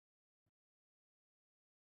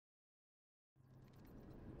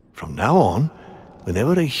From now on,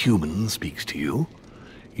 whenever a human speaks to you,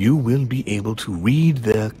 you will be able to read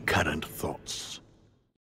their current thoughts.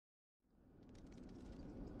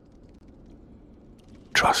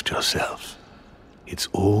 Trust yourself. It's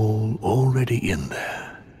all already in there.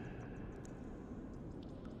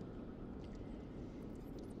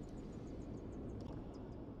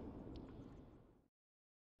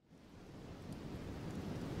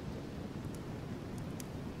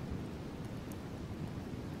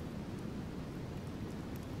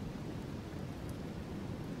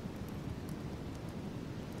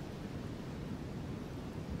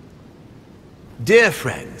 Dear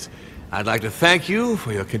friends, I'd like to thank you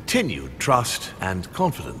for your continued trust and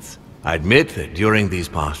confidence. I admit that during these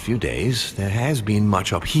past few days, there has been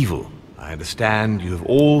much upheaval. I understand you have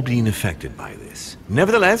all been affected by this.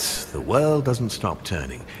 Nevertheless, the world doesn't stop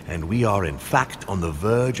turning, and we are in fact on the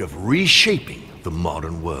verge of reshaping the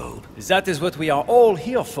modern world. That is what we are all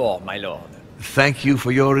here for, my lord. Thank you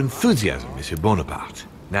for your enthusiasm, Monsieur Bonaparte.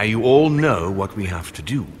 Now you all know what we have to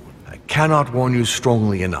do. I cannot warn you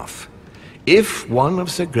strongly enough. If one of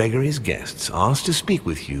Sir Gregory's guests asks to speak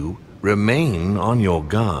with you, remain on your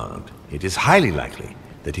guard. It is highly likely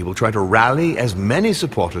that he will try to rally as many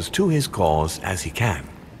supporters to his cause as he can.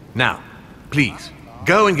 Now, please,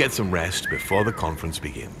 go and get some rest before the conference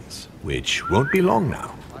begins, which won't be long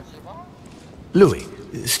now. Louis,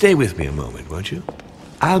 stay with me a moment, won't you?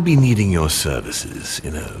 I'll be needing your services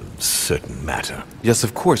in a certain matter. Yes,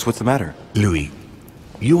 of course. What's the matter? Louis,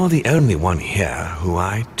 you are the only one here who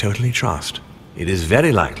I totally trust. It is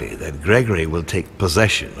very likely that Gregory will take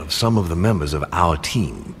possession of some of the members of our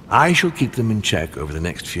team. I shall keep them in check over the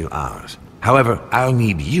next few hours. However, I'll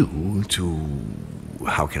need you to...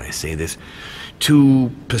 how can I say this?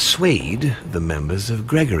 To persuade the members of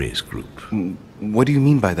Gregory's group. What do you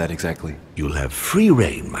mean by that exactly? You'll have free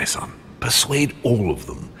rein, my son. Persuade all of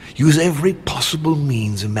them. Use every possible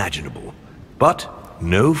means imaginable. But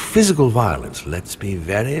no physical violence, let's be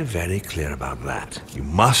very, very clear about that. You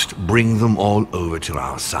must bring them all over to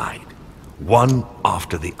our side, one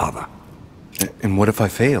after the other. And what if I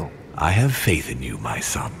fail? I have faith in you, my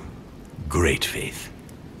son. Great faith.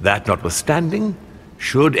 That notwithstanding,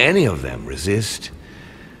 should any of them resist,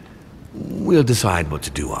 we'll decide what to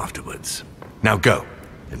do afterwards. Now go,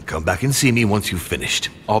 and come back and see me once you've finished.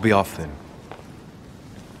 I'll be off then.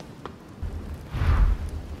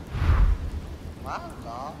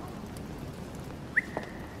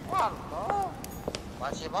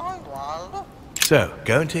 So,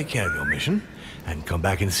 go and take care of your mission, and come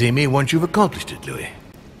back and see me once you've accomplished it, Louis.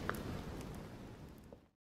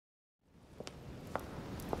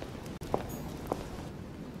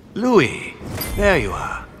 Louis, there you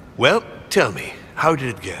are. Well, tell me, how did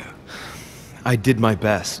it go? I did my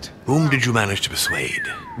best. Whom did you manage to persuade?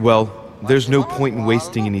 Well, there's no point in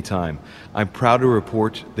wasting any time. I'm proud to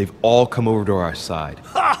report they've all come over to our side.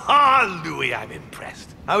 Ha ha, Louis, I'm impressed.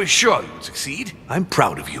 I was sure you would succeed. I'm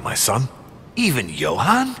proud of you, my son. Even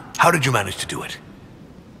Johann? How did you manage to do it?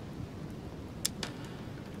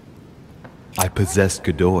 I possessed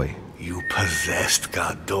Godoy. You possessed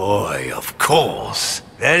Godoy, of course.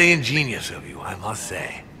 Very ingenious of you, I must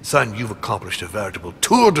say. Son, you've accomplished a veritable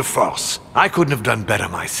tour de force. I couldn't have done better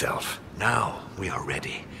myself. Now we are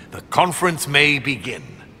ready. The conference may begin.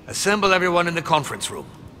 Assemble everyone in the conference room.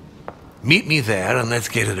 Meet me there and let's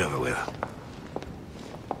get it over with.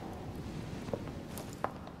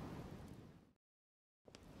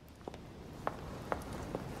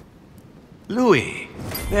 Louis,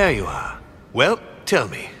 there you are. Well, tell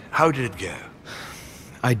me, how did it go?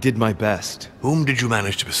 I did my best. Whom did you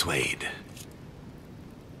manage to persuade?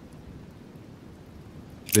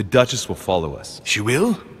 The Duchess will follow us. She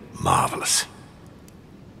will? Marvelous.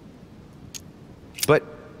 But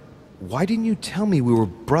why didn't you tell me we were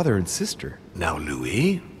brother and sister? Now,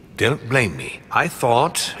 Louis, don't blame me. I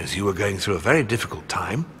thought, as you were going through a very difficult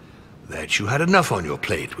time, that you had enough on your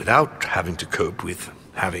plate without having to cope with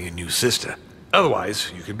having a new sister.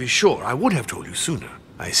 Otherwise, you can be sure I would have told you sooner.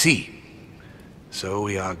 I see. So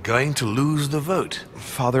we are going to lose the vote.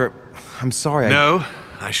 Father, I'm sorry. No,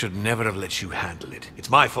 I should never have let you handle it. It's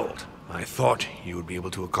my fault. I thought you would be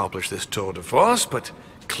able to accomplish this tour de force, but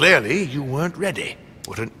clearly you weren't ready.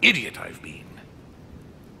 What an idiot I've been.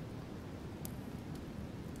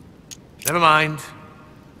 Never mind.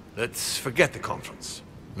 Let's forget the conference.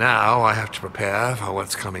 Now I have to prepare for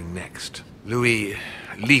what's coming next. Louis,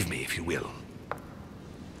 leave me if you will.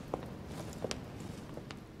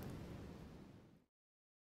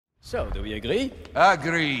 So, do we agree?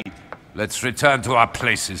 Agreed. Let's return to our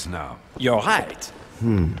places now. You're right.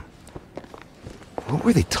 What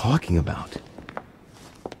were they talking about?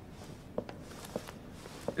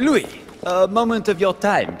 Louis, a moment of your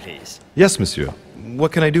time, please. Yes, monsieur.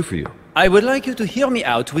 What can I do for you? I would like you to hear me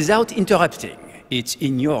out without interrupting. It's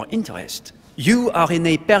in your interest. You are in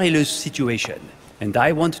a perilous situation, and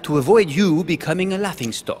I want to avoid you becoming a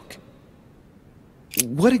laughingstock.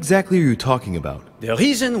 What exactly are you talking about? The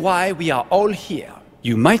reason why we are all here.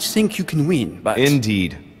 You might think you can win, but...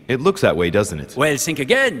 Indeed. It looks that way, doesn't it? Well, think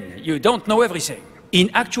again. You don't know everything. In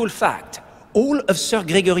actual fact, all of Sir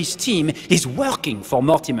Gregory's team is working for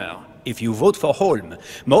Mortimer. If you vote for Holm,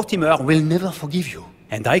 Mortimer will never forgive you.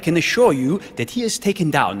 And I can assure you that he is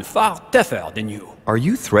taken down far tougher than you. Are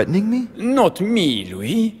you threatening me? Not me,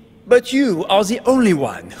 Louis. But you are the only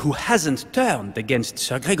one who hasn't turned against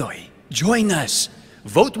Sir Gregory. Join us.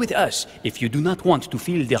 Vote with us if you do not want to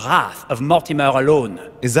feel the wrath of Mortimer alone.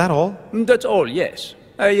 Is that all? That's all, yes.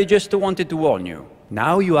 I just wanted to warn you.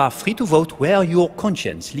 Now you are free to vote where your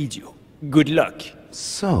conscience leads you. Good luck.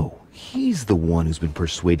 So, he's the one who's been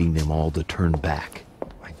persuading them all to turn back.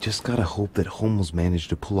 I just gotta hope that Holmes managed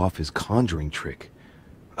to pull off his conjuring trick.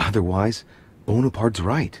 Otherwise, Bonaparte's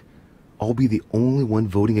right. I'll be the only one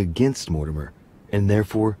voting against Mortimer, and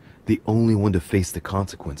therefore the only one to face the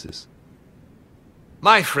consequences.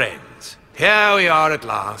 My friends, here we are at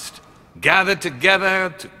last, gathered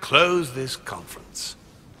together to close this conference.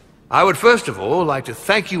 I would first of all like to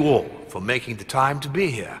thank you all for making the time to be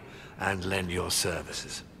here and lend your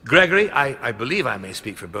services. Gregory, I believe I may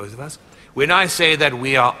speak for both of us when I say that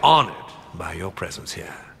we are honored by your presence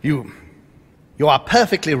here. You are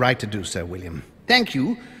perfectly right to do so, William. Thank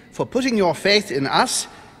you for putting your faith in us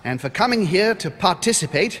and for coming here to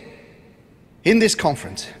participate in this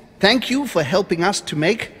conference. Thank you for helping us to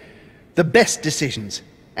make the best decisions.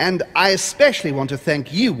 And I especially want to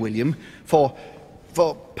thank you, William, for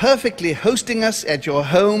perfectly hosting us at your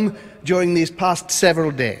home during these past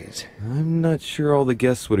several days. I'm not sure all the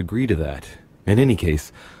guests would agree to that. In any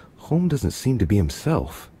case, Holmes doesn't seem to be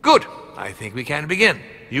himself. Good. I think we can begin.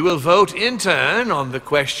 You will vote in turn on the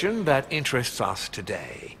question that interests us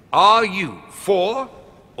today. Are you for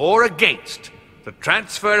or against the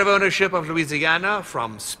transfer of ownership of Louisiana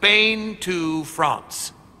from Spain to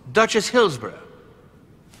France? Duchess Hillsborough.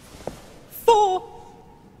 For.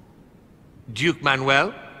 Duke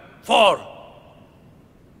Manuel. For.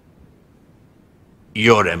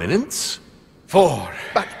 Your Eminence. For.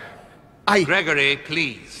 But Gregory,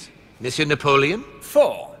 please. Monsieur Napoleon.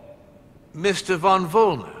 For. Mr. von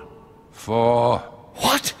Wollner. For...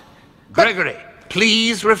 What? Gregory,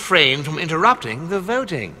 please refrain from interrupting the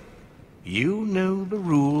voting. You know the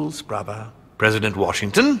rules, brother. President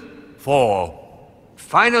Washington. For.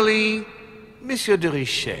 Finally, Monsieur de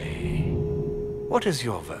Richet. What is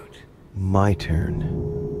your vote? My turn.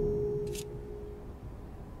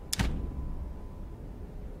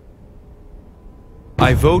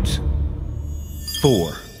 I vote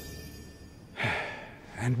for.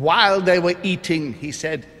 And while they were eating, he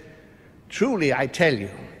said, "Truly I tell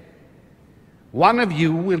you, one of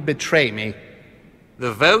you will betray me."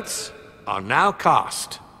 The votes are now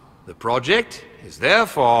cast. The project is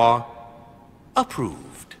therefore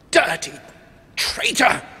approved. Dirty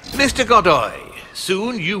traitor! Mr. Godoy,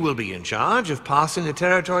 soon you will be in charge of passing the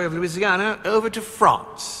territory of Louisiana over to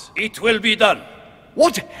France. It will be done.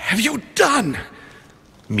 What have you done?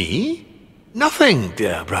 Me? Nothing,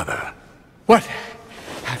 dear brother. What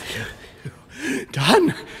have you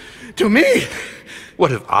done to me?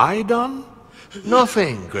 What have I done?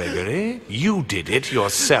 Nothing, Gregory. You did it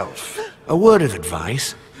yourself. A word of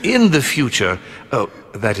advice. In the future,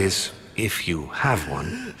 that is, if you have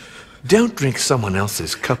one, don't drink someone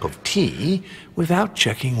else's cup of tea without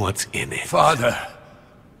checking what's in it. Father,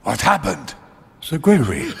 what happened? Sir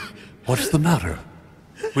Gregory, what's the matter?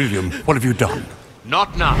 William, what have you done?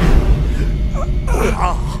 Not now.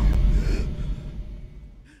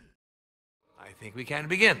 I think we can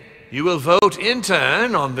begin. You will vote in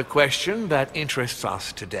turn on the question that interests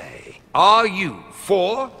us today. Are you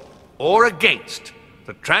for or against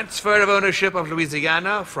the transfer of ownership of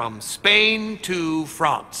Louisiana from Spain to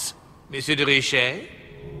France? Monsieur de Richet?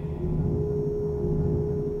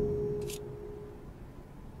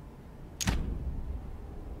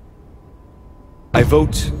 I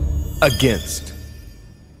vote against.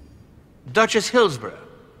 Duchess Hillsborough?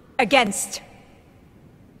 Against.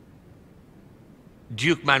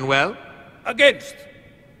 Duke Manuel? Against.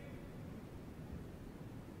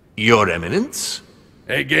 Your Eminence?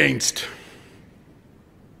 Against.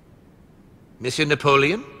 Monsieur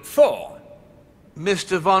Napoleon? For.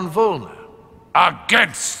 Mr. von Wollner?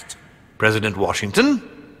 Against! President Washington?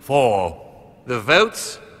 For. The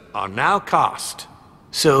votes are now cast.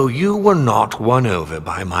 So you were not won over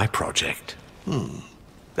by my project.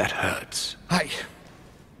 That hurts.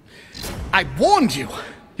 I warned you.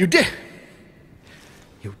 You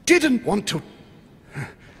didn't want to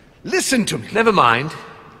listen to me. Never mind.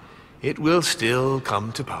 It will still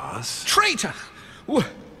come to pass. Traitor!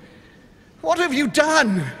 What have you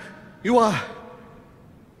done? You are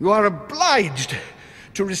obliged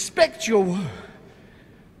to respect your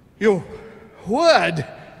word.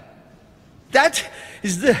 That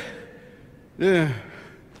is the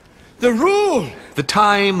rule. The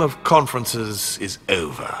time of conferences is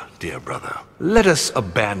over, dear brother. Let us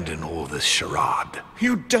abandon all this charade.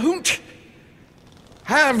 You don't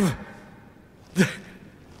have the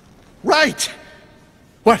right.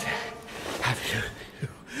 What have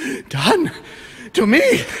you done to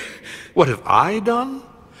me? What have I done?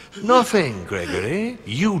 Nothing, Gregory.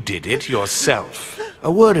 You did it yourself.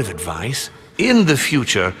 A word of advice. In the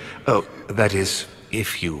future, that is,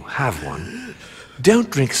 if you have one, don't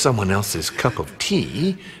drink someone else's cup of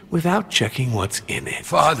tea without checking what's in it.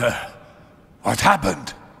 Father, what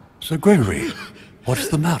happened? Sir Gregory, what's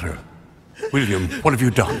the matter? William, what have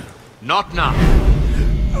you done? Not now.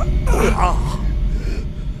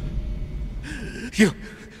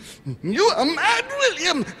 You are mad,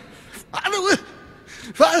 William.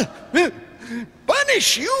 Father will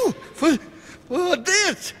punish you for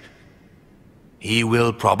this. He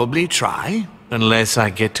will probably try, unless I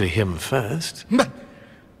get to him first. But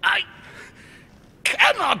I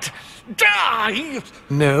cannot die.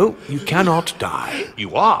 No, you cannot die.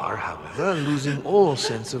 You are, however, losing all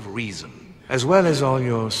sense of reason, as well as all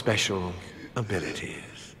your special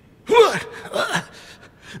abilities. What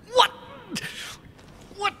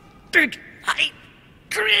did I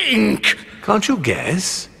drink? Can't you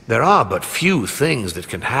guess? There are but few things that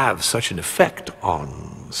can have such an effect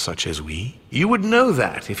on such as we. You would know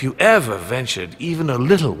that if you ever ventured even a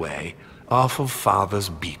little way off of Father's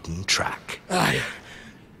beaten track.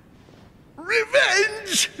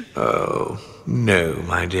 Revenge! Oh, no,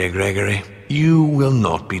 my dear Gregory. You will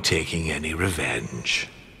not be taking any revenge.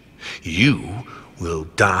 You will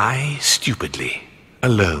die stupidly,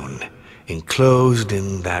 alone, enclosed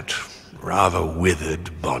in that rather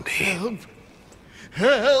withered body.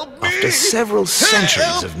 Help me! After several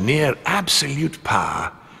centuries of near absolute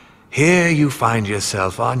power, here you find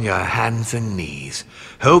yourself on your hands and knees,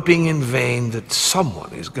 hoping in vain that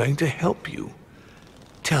someone is going to help you.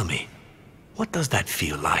 Tell me, what does that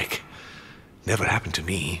feel like? Never happened to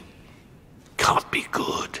me. Can't be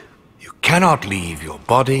good. You cannot leave your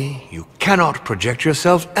body, you cannot project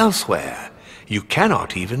yourself elsewhere, you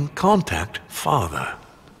cannot even contact Father.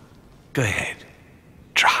 Go ahead,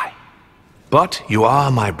 try. But you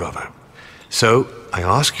are my brother, so I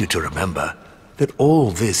ask you to remember that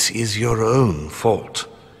all this is your own fault.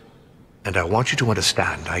 And I want you to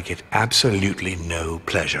understand I get absolutely no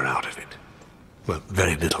pleasure out of it. Well,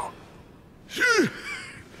 very little.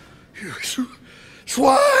 You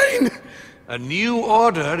swine! A new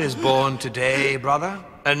order is born today, brother.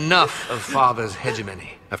 Enough of Father's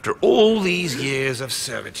hegemony. After all these years of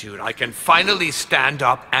servitude, I can finally stand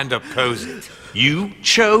up and oppose it. You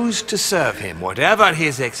chose to serve him, whatever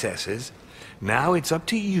his excesses. Now it's up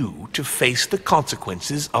to you to face the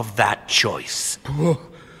consequences of that choice.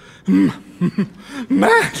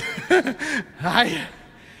 Matt, I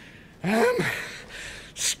am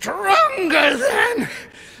stronger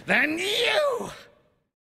than you.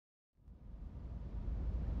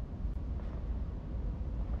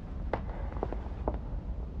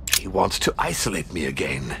 He wants to isolate me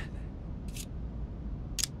again.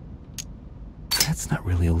 That's not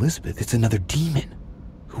really Elizabeth, it's another demon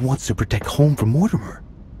who wants to protect home from Mortimer.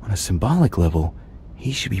 On a symbolic level,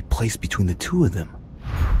 he should be placed between the two of them.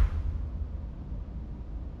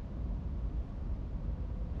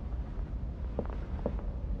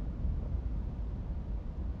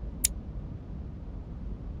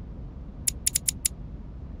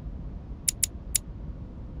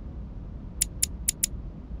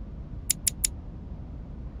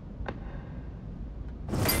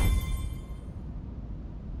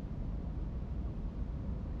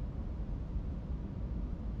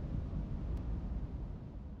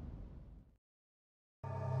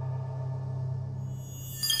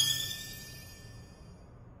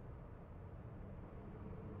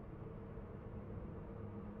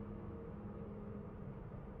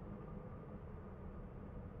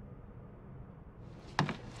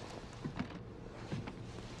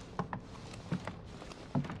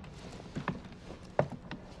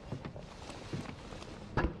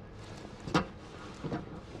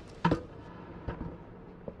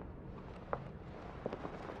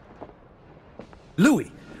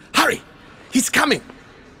 Louis, hurry! He's coming!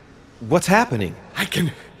 What's happening? I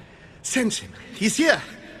can sense him. He's here.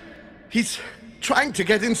 He's trying to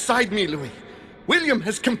get inside me, Louis. William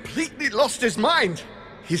has completely lost his mind.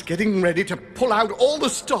 He's getting ready to pull out all the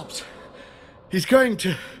stops. He's going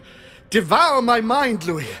to devour my mind,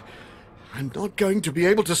 Louis. I'm not going to be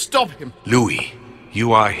able to stop him. Louis,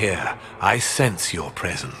 you are here. I sense your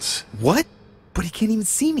presence. What? But he can't even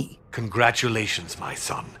see me. Congratulations, my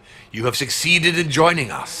son. You have succeeded in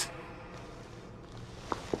joining us.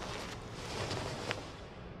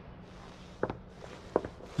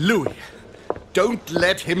 Louis, don't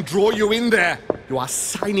let him draw you in there. You are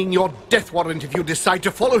signing your death warrant if you decide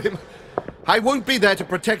to follow him. I won't be there to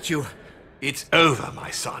protect you. It's over, my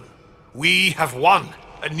son. We have won.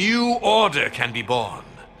 A new order can be born.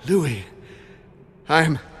 Louis,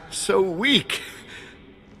 I'm so weak.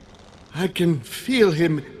 I can feel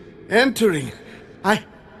him entering. I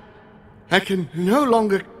can no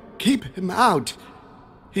longer keep him out.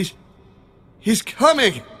 He's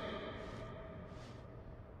coming.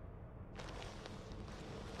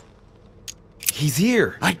 He's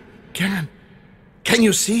here. I can. Can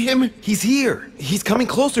you see him? He's here. He's coming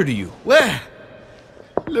closer to you. Where?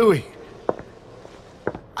 Louis.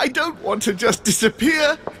 I don't want to just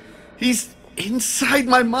disappear. He's inside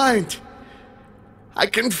my mind. I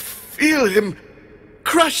can feel him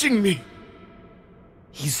crushing me.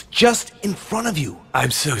 He's just in front of you.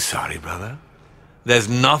 I'm so sorry, brother. There's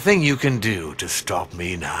nothing you can do to stop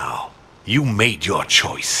me now. You made your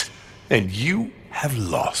choice, and you have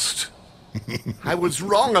lost. I was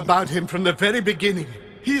wrong about him from the very beginning.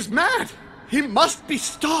 He's mad. He must be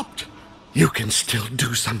stopped. You can still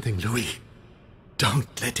do something, Louis. Don't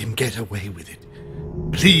let him get away with it.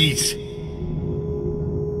 Please.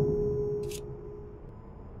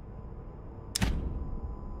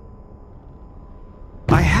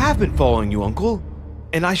 I have been following you, Uncle,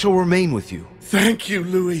 and I shall remain with you. Thank you,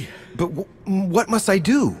 Louis. But what must I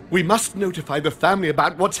do? We must notify the family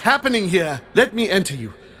about what's happening here. Let me enter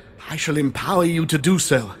you. I shall empower you to do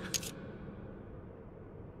so.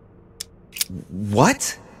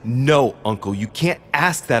 What? No, Uncle, you can't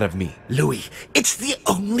ask that of me. Louis, it's the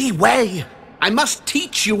only way. I must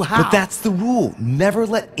teach you how. But that's the rule. Never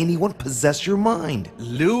let anyone possess your mind.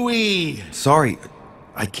 Louis. Sorry,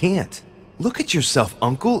 I can't. Look at yourself,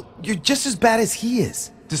 Uncle. You're just as bad as he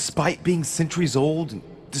is. Despite being centuries old, and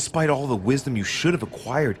despite all the wisdom you should have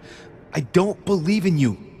acquired, I don't believe in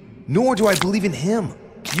you. Nor do I believe in him.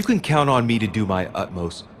 You can count on me to do my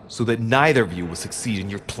utmost so that neither of you will succeed in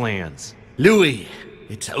your plans. Louis,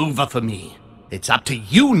 it's over for me. It's up to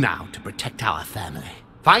you now to protect our family.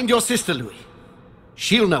 Find your sister, Louis.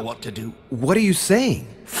 She'll know what to do. What are you saying?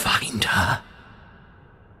 Find her.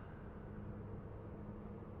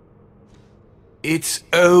 It's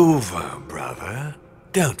over, brother.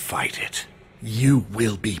 Don't fight it. You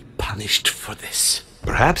will be punished for this.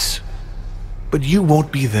 Perhaps, but you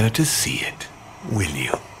won't be there to see it, will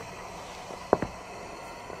you?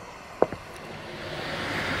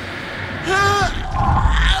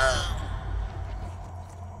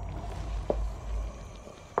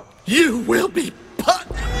 You will be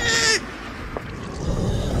punished!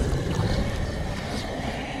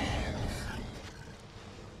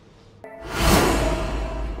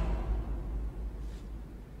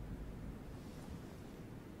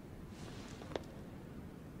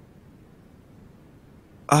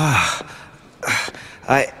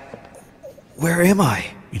 Where am I?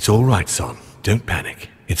 It's all right, son. Don't panic.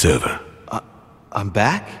 It's over. I'm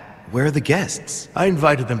back? Where are the guests? I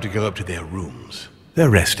invited them to go up to their rooms. They're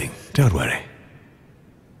resting. Don't worry.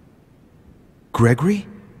 Gregory?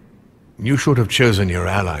 You should have chosen your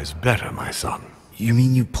allies better, my son. You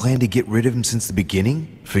mean you plan to get rid of him since the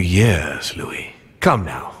beginning? For years, Louis. Come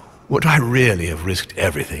now. Would I really have risked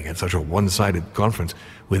everything at such a one-sided conference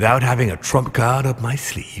without having a trump card up my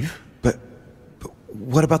sleeve? But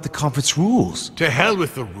what about the conference rules? To hell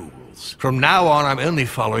with the rules. From now on, I'm only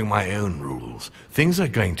following my own rules. Things are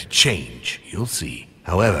going to change, you'll see.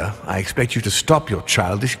 However, I expect you to stop your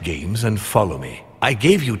childish games and follow me. I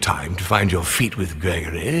gave you time to find your feet with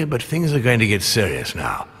Gregory, but things are going to get serious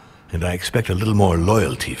now, and I expect a little more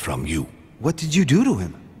loyalty from you. What did you do to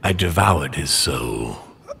him? I devoured his soul.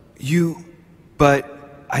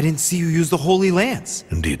 But I didn't see you use the Holy Lance.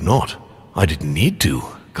 Indeed not. I didn't need to.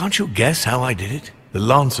 Can't you guess how I did it? The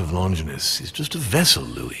Lance of Longinus is just a vessel,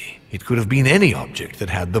 Louis. It could have been any object that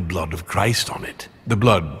had the blood of Christ on it. The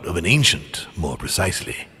blood of an ancient, more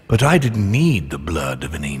precisely. But I didn't need the blood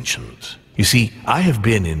of an ancient. You see, I have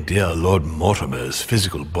been in dear Lord Mortimer's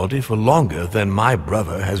physical body for longer than my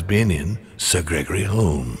brother has been in Sir Gregory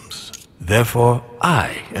Holmes. Therefore,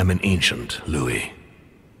 I am an ancient, Louis.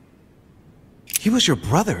 He was your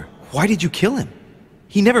brother. Why did you kill him?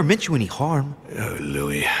 He never meant you any harm. Oh,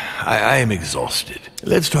 Louis, I am exhausted.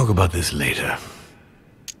 Let's talk about this later.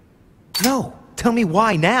 No, tell me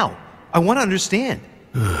why now. I want to understand.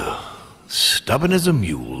 Stubborn as a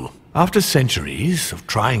mule. After centuries of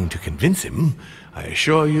trying to convince him, I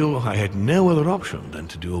assure you I had no other option than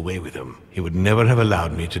to do away with him. He would never have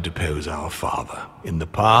allowed me to depose our father. In the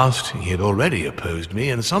past, he had already opposed me,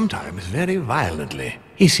 and sometimes very violently.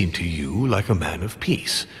 He seemed to you like a man of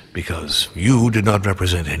peace, because you did not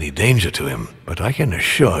represent any danger to him. But I can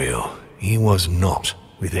assure you, he was not.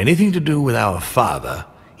 With anything to do with our father,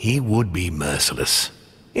 he would be merciless.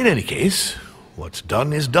 In any case, what's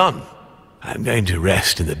done is done. I'm going to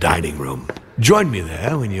rest in the dining room. Join me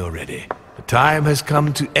there when you're ready. The time has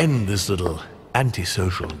come to end this little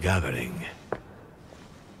antisocial gathering.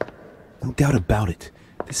 No doubt about it.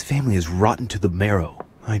 This family is rotten to the marrow.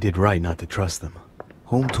 I did right not to trust them.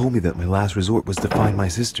 Home told me that my last resort was to find my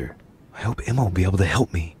sister. I hope Emma will be able to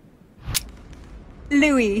help me.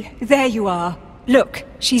 Louis, there you are. Look,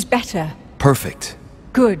 she's better. Perfect.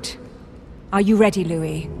 Good. Are you ready,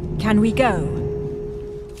 Louis? Can we go?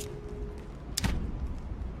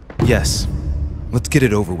 Yes. Let's get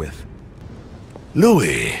it over with.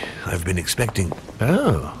 Louis, I've been expecting...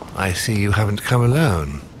 Oh, I see you haven't come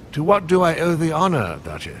alone. To what do I owe the honor,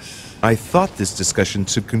 Duchess? I thought this discussion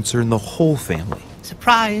should concern the whole family.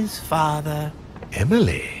 Surprise, Father.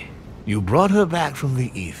 Emily, you brought her back from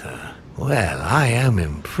the ether. Well, I am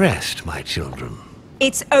impressed, my children.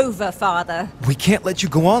 It's over, Father. We can't let you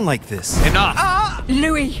go on like this. Enough!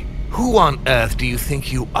 Louis! Who on earth do you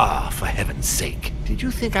think you are, for heaven's sake? Did you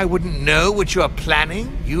think I wouldn't know what you are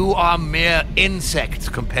planning? You are mere insects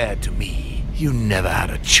compared to me. You never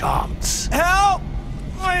had a chance. Help!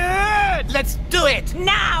 My head! Let's do it!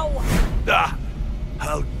 Now! Ah,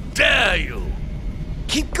 how dare you!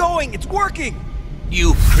 Keep going, it's working!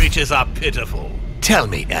 You creatures are pitiful. Tell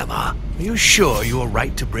me, Emma, are you sure you were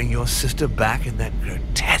right to bring your sister back in that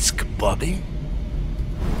grotesque body?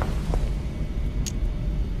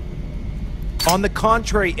 On the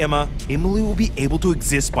contrary, Emma, Emily will be able to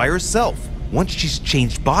exist by herself. Once she's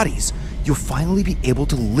changed bodies, you'll finally be able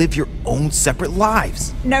to live your own separate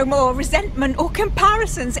lives. No more resentment or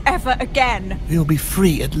comparisons ever again. You'll be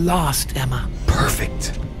free at last, Emma.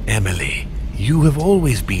 Perfect. Emily, you have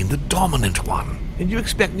always been the dominant one, and you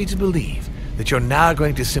expect me to believe that you're now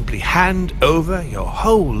going to simply hand over your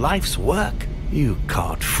whole life's work? You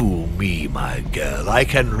can't fool me, my girl. I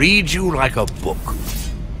can read you like a book.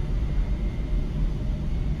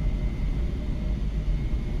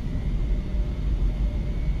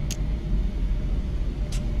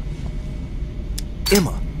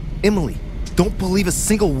 Emma, Emily, don't believe a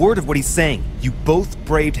single word of what he's saying. You both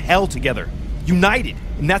braved hell together. United,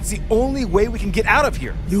 and that's the only way we can get out of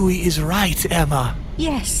here. Louis is right, Emma.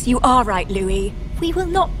 Yes, you are right, Louis. We will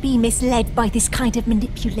not be misled by this kind of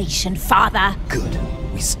manipulation, Father. Good.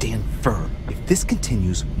 We stand firm. If this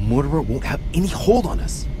continues, Mortimer won't have any hold on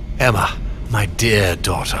us. Emma, my dear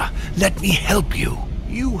daughter, let me help you.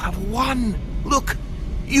 You have won. Look,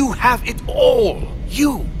 you have it all.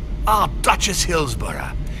 You are Duchess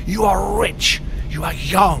Hillsborough. You are rich. You are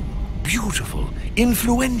young, beautiful,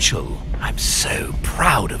 influential. I'm so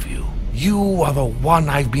proud of you. You are the one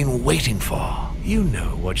I've been waiting for. You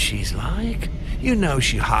know what she's like. You know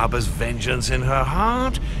she harbors vengeance in her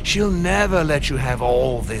heart. She'll never let you have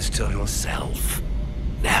all this to yourself.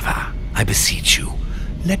 Never. I beseech you.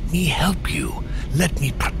 Let me help you. Let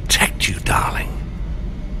me protect you, darling.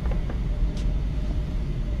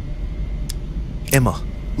 Emma,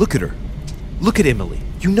 look at her. Look at Emily.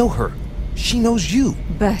 You know her. She knows you.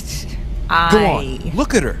 But Go on.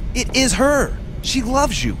 Look at her. It is her. She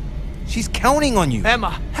loves you. She's counting on you.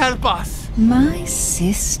 Emma, help us. My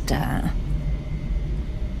sister.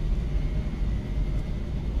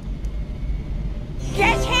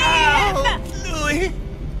 Get him! Louis!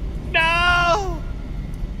 No!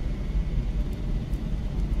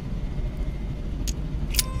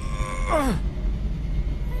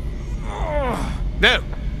 No!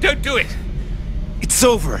 Don't do it! It's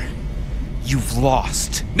over. You've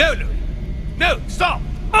lost. No, Louis! No! Stop!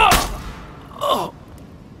 Oh!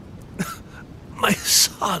 My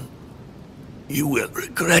son! You will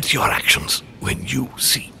regret your actions when you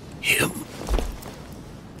see him.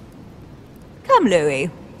 Come, Louis.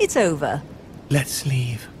 It's over. Let's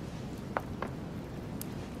leave.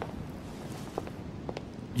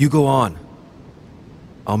 You go on.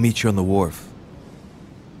 I'll meet you on the wharf.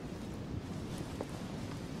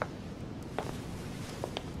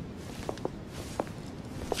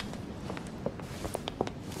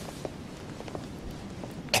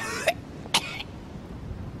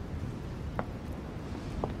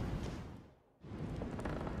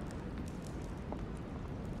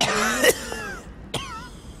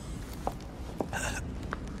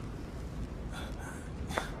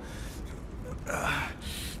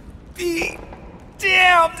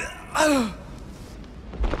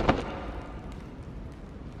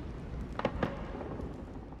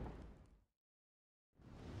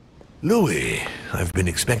 Louis, I've been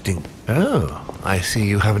expecting... Oh, I see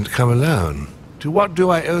you haven't come alone. To what do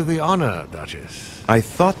I owe the honor, Duchess? I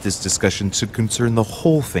thought this discussion should concern the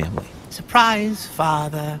whole family. Surprise,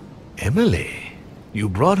 Father. Emily, you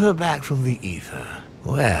brought her back from the ether.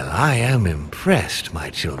 Well, I am impressed, my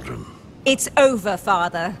children. It's over,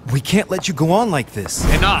 Father. We can't let you go on like this.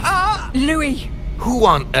 Enough! Louis! Who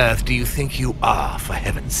on earth do you think you are, for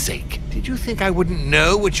heaven's sake? Did you think I wouldn't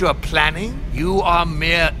know what you are planning? You are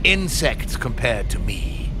mere insects compared to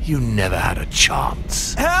me. You never had a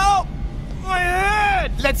chance. Help! My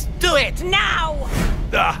head! Let's do it! Now!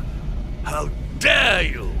 Ah, how dare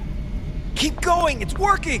you! Keep going, it's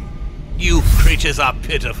working! You creatures are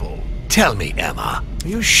pitiful. Tell me, Emma, are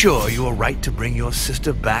you sure you were right to bring your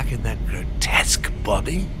sister back in that grotesque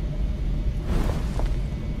body?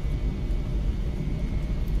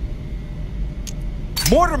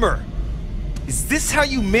 Mortimer! Is this how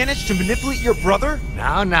you managed to manipulate your brother?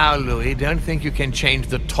 Now, Louis, don't think you can change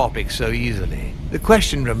the topic so easily. The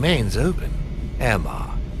question remains open.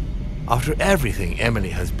 Emma, after everything Emily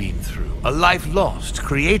has been through, a life lost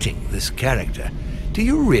creating this character, do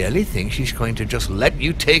you really think she's going to just let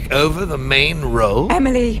you take over the main role?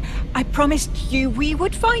 Emily, I promised you we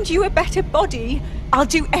would find you a better body. I'll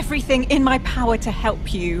do everything in my power to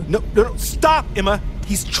help you. No, stop, Emma!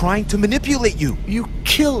 He's trying to manipulate you! You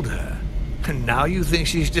killed her. And now you think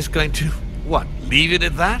she's just going to, what, leave it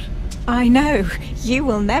at that? I know. You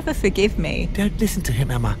will never forgive me. Don't listen to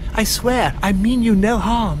him, Emma. I swear, I mean you no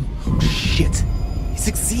harm. Oh, shit! He's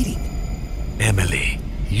succeeding! Emily,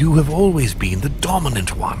 you have always been the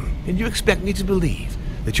dominant one. And you expect me to believe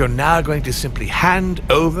that you're now going to simply hand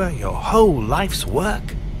over your whole life's work?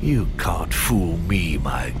 You can't fool me,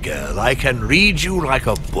 my girl. I can read you like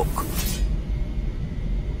a book.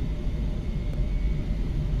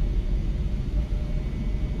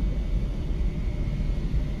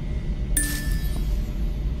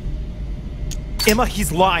 Emma,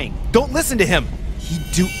 he's lying. Don't listen to him.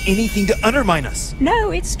 He'd do anything to undermine us. No,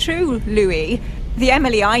 it's true, Louis. The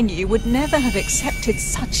Emily I knew would never have accepted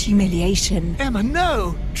such humiliation. Emma,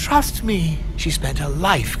 no! Trust me. She spent her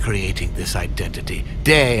life creating this identity,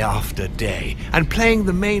 day after day, and playing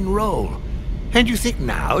the main role. And you think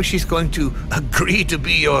now she's going to agree to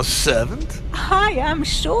be your servant? I am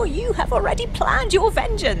sure you have already planned your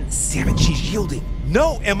vengeance. Damn it, she's yielding.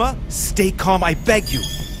 No, Emma! Stay calm, I beg you.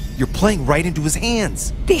 You're playing right into his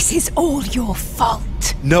hands. This is all your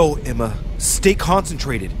fault. No, Emma. Stay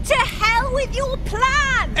concentrated. To hell with your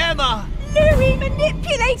plan! Emma! Louis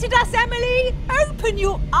manipulated us, Emily! Open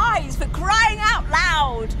your eyes, for crying out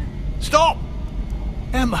loud! Stop!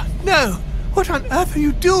 Emma, no! What on earth are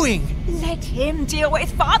you doing? Let him deal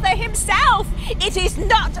with Father himself! It is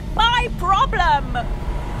not my problem!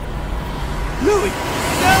 Louis,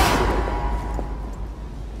 no!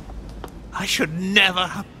 I should never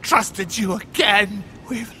have trusted you again.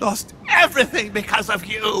 We've lost everything because of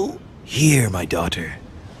you. Here, my daughter.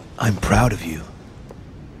 I'm proud of you.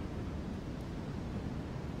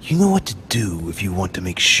 You know what to do if you want to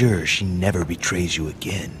make sure she never betrays you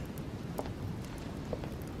again.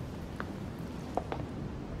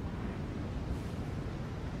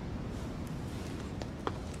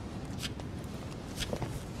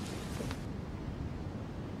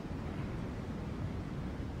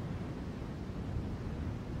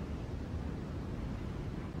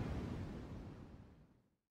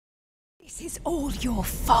 This is all your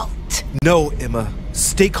fault. No, Emma.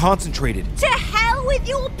 Stay concentrated. To hell with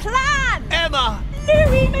your plan! Emma!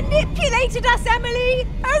 Louis manipulated us, Emily!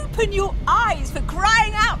 Open your eyes, for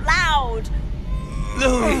crying out loud!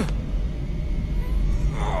 Louis!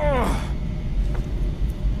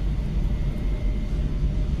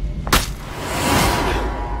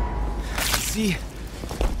 See?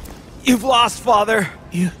 You've lost, Father!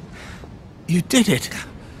 You did it!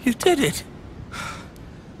 You did it!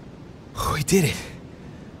 We did it.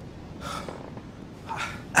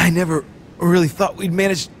 I never really thought we'd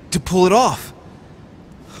manage to pull it off.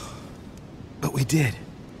 But we did.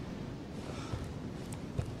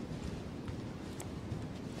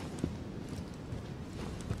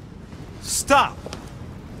 Stop!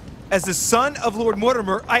 As the son of Lord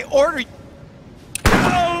Mortimer, I order...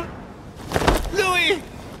 Oh! Louis!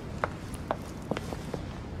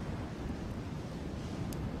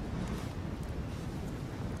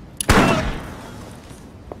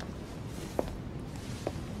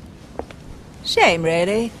 Shame,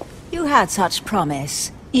 really. You had such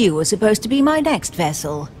promise. You were supposed to be my next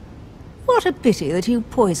vessel. What a pity that you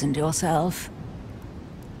poisoned yourself.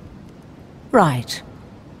 Right.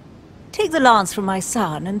 Take the lance from my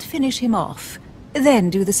son and finish him off. Then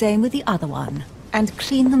do the same with the other one. And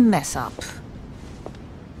clean the mess up.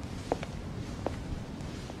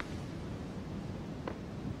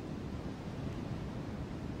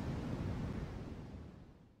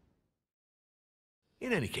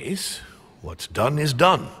 In any case, what's done is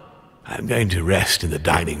done. I'm going to rest in the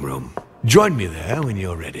dining room. Join me there when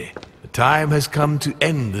you're ready. The time has come to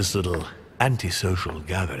end this little antisocial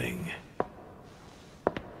gathering.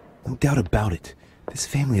 No doubt about it. This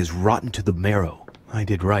family is rotten to the marrow. I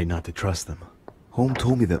did right not to trust them. Holmes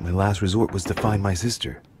told me that my last resort was to find my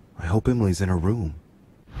sister. I hope Emily's in her room.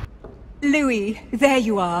 Louis, there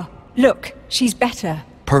you are. Look, she's better.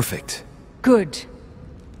 Perfect. Good.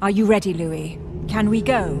 Are you ready, Louis? Can we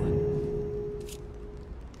go?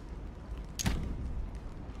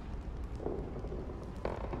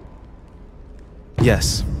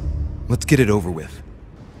 Yes. Let's get it over with.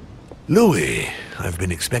 Louis, I've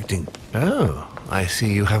been expecting... Oh, I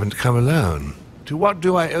see you haven't come alone. To what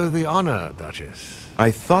do I owe the honor, Duchess? I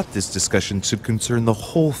thought this discussion should concern the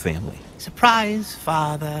whole family. Surprise,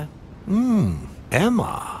 Father.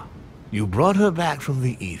 Emma. You brought her back from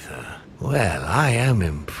the ether. Well, I am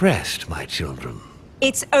impressed, my children.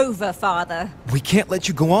 It's over, Father. We can't let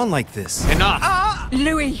you go on like this. Enough!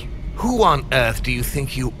 Louis! Who on earth do you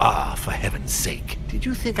think you are, for heaven's sake? Did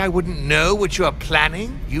you think I wouldn't know what you are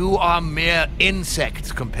planning? You are mere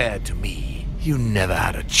insects compared to me. You never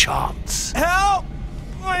had a chance. Help!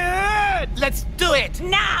 My head! Let's do it!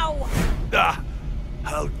 Now! Ah,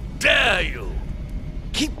 how dare you!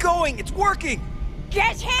 Keep going, it's working!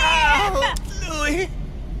 Get him! Oh, Louis!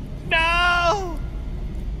 No!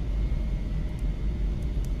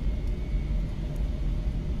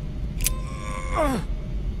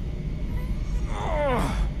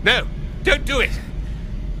 No, don't do it!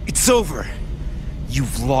 It's over.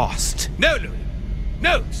 You've lost. No, Louis!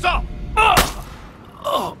 No, stop!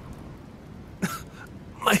 Oh,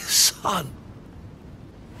 my son.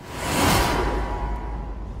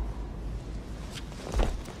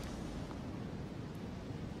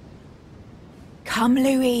 Come,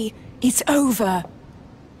 Louis. It's over.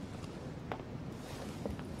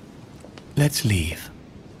 Let's leave.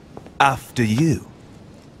 After you.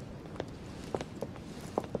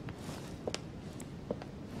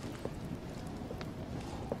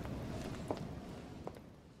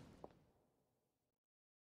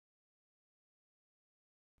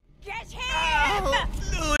 Get him!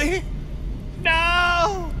 Louis!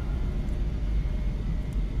 No!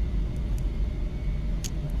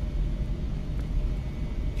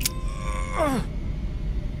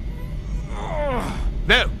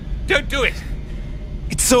 No, don't do it!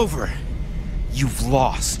 It's over. You've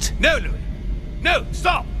lost. No, Louis! No,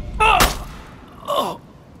 stop! Oh,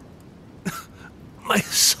 my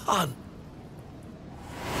son.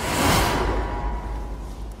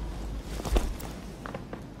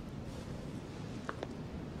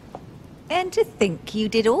 And to think you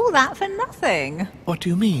did all that for nothing. What do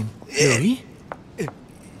you mean, Louis?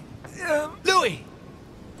 Louis!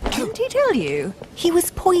 Didn't he tell you? He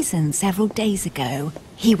was poisoned several days ago.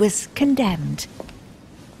 He was condemned.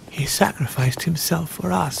 He sacrificed himself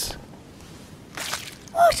for us.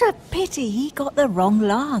 What a pity he got the wrong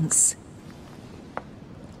lance.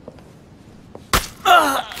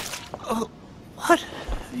 What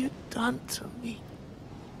have you done to me?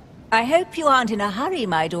 I hope you aren't in a hurry,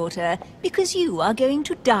 my daughter, because you are going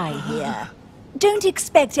to die here. Don't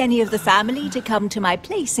expect any of the family to come to my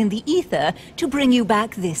place in the ether to bring you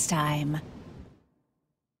back this time.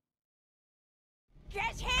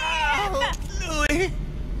 Get him! Louis!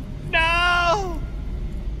 No!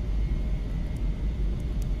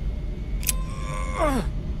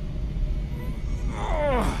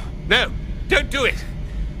 No, don't do it!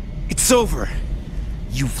 It's over.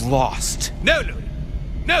 You've lost. No, Louis!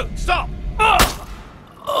 No, stop!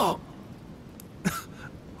 Oh,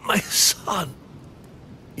 my son.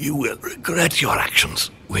 You will regret your actions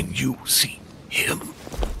when you see him.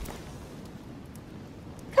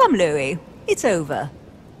 Come, Louis. It's over.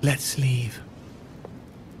 Let's leave.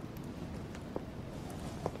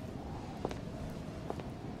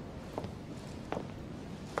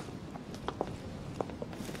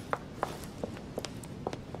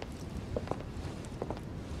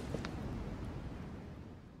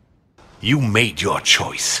 You made your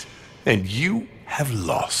choice, and you have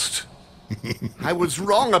lost. I was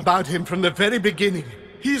wrong about him from the very beginning.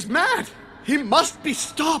 He's mad. He must be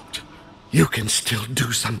stopped. You can still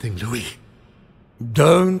do something, Louis.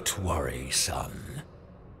 Don't worry, son.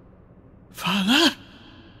 Father?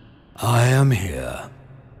 I am here.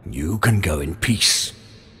 You can go in peace.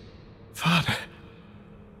 Father,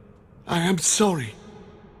 I am sorry.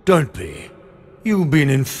 Don't be. You've been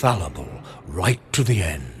infallible right to the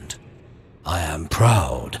end. I am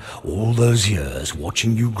proud all those years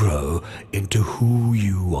watching you grow into who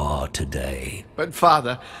you are today. But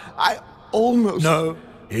Father, I almost... No,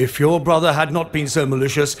 If your brother had not been so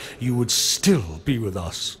malicious, you would still be with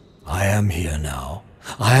us. I am here now.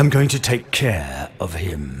 I am going to take care of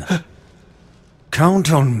him. Count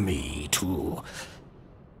on me to...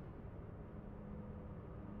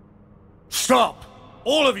 Stop!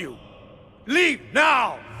 All of you! Leave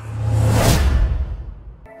now!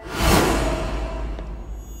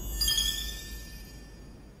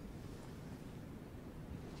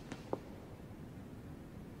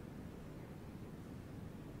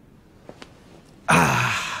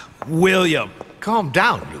 William! Calm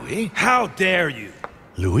down, Louis. How dare you?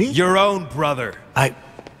 Louis? Your own brother.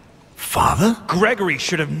 Father? Gregory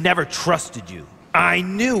should have never trusted you. I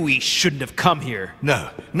knew he shouldn't have come here. No,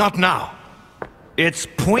 not now. It's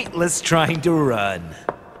pointless trying to run.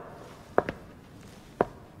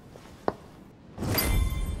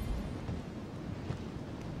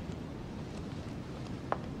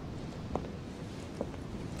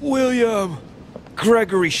 William!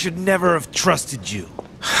 Gregory should never have trusted you.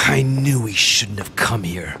 I knew he shouldn't have come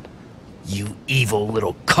here. You evil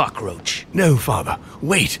little cockroach. No, Father.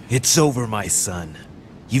 Wait. It's over, my son.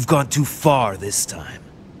 You've gone too far this time.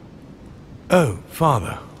 Oh,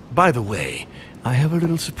 Father. By the way, I have a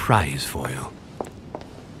little surprise for you.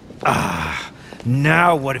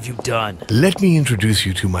 Now what have you done? Let me introduce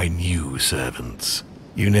you to my new servants.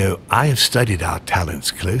 You know, I have studied our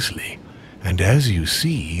talents closely. And as you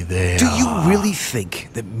see, they Do you really think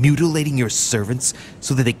that mutilating your servants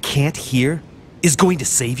so that they can't hear is going to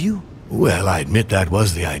save you? Well, I admit that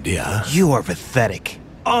was the idea. You are pathetic.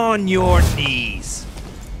 On your knees.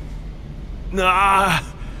 I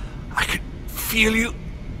could feel you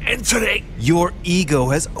entering. Your ego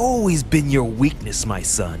has always been your weakness, my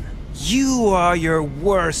son. You are your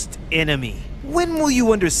worst enemy. When will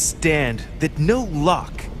you understand that no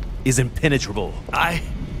lock is impenetrable?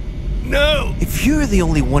 No! If you're the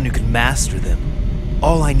only one who can master them,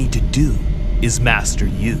 all I need to do is master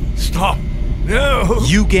you. Stop! No!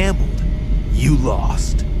 You gambled. You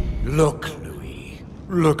lost. Look, Louis.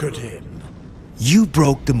 Look at him. You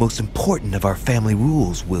broke the most important of our family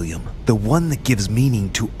rules, William. The one that gives meaning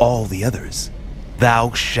to all the others.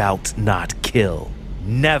 Thou shalt not kill.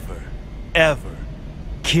 Never, ever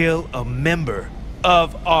kill a member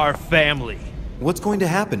of our family. What's going to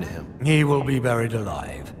happen to him? He will be buried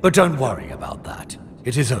alive. But don't worry about that.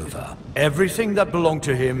 It is over. Everything that belonged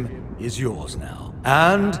to him is yours now.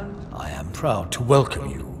 And I am proud to welcome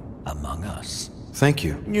you among us. Thank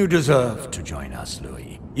you. You deserve to join us,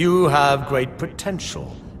 Louis. You have great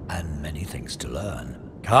potential and many things to learn.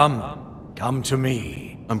 Come to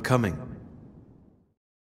me. I'm coming.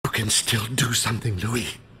 You can still do something,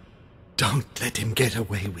 Louis. Don't let him get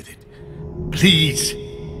away with it. Please.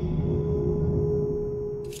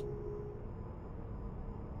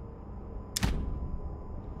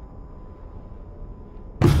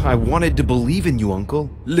 I wanted to believe in you, Uncle.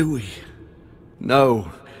 Louis.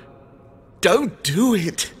 No. Don't do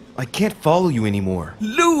it. I can't follow you anymore.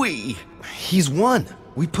 Louis! He's won.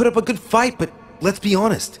 We put up a good fight, but let's be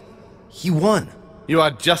honest. He won. You are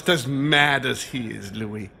just as mad as he is,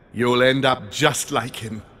 Louis. You'll end up just like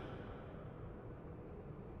him.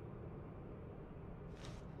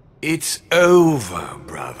 It's over,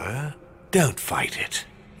 brother. Don't fight it.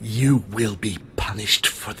 You will be punished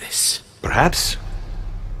for this. Perhaps.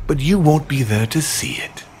 But you won't be there to see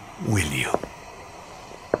it, will you?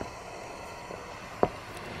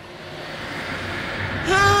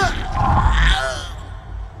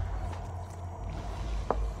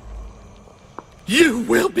 You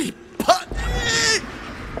will be punished!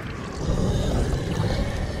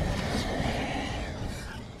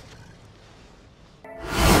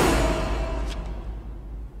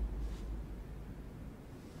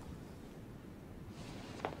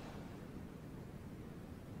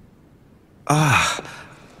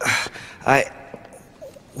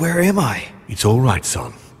 Where am I? It's all right,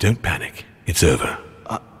 son. Don't panic. It's over.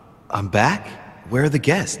 I'm back? Where are the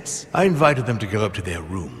guests? I invited them to go up to their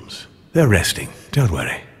rooms. They're resting. Don't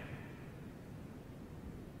worry.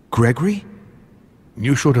 Gregory?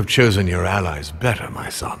 You should have chosen your allies better, my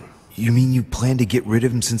son. You mean you planned to get rid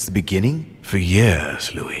of him since the beginning? For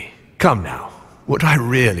years, Louis. Come now. Would I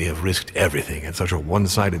really have risked everything at such a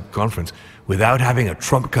one-sided conference without having a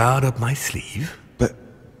trump card up my sleeve? But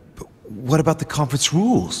what about the conference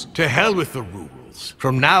rules? To hell with the rules.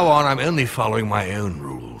 From now on, I'm only following my own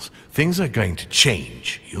rules. Things are going to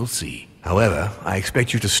change, you'll see. However, I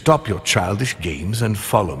expect you to stop your childish games and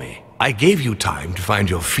follow me. I gave you time to find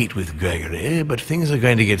your feet with Gregory, but things are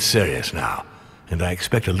going to get serious now, and I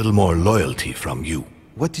expect a little more loyalty from you.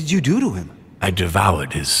 What did you do to him? I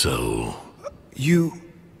devoured his soul.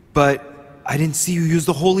 But I didn't see you use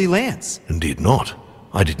the Holy Lance. Indeed not.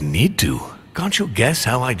 I didn't need to. Can't you guess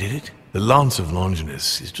how I did it? The Lance of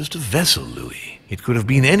Longinus is just a vessel, Louis. It could have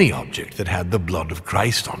been any object that had the blood of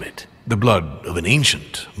Christ on it. The blood of an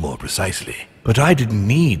ancient, more precisely. But I didn't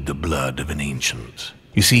need the blood of an ancient.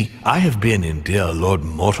 You see, I have been in dear Lord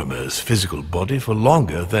Mortimer's physical body for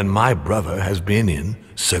longer than my brother has been in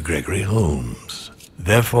Sir Gregory Holmes.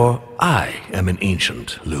 Therefore, I am an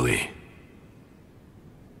ancient, Louis.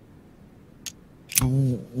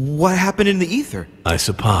 What happened in the ether? I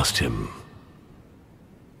surpassed him.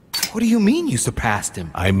 What do you mean you surpassed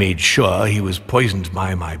him? I made sure he was poisoned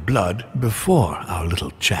by my blood before our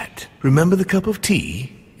little chat. Remember the cup of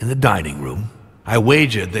tea in the dining room? I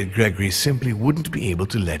wagered that Gregory simply wouldn't be able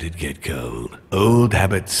to let it get cold. Old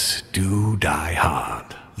habits do die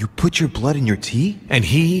hard. You put your blood in your tea? And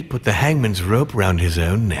he put the hangman's rope round his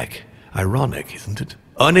own neck. Ironic, isn't it?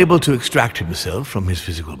 Unable to extract himself from his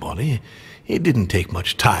physical body, it didn't take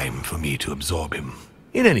much time for me to absorb him.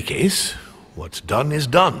 In any case, what's done is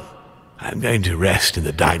done. I'm going to rest in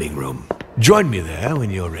the dining room. Join me there when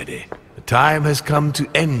you're ready. The time has come to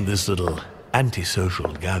end this little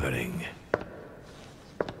antisocial gathering.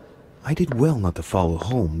 I did well not to follow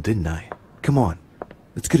home, didn't I? Come on,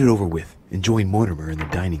 let's get it over with and join Mortimer in the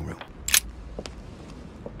dining room.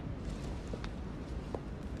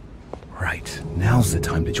 Right, now's the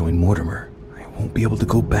time to join Mortimer. I won't be able to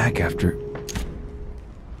go back after...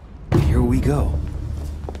 Here we go.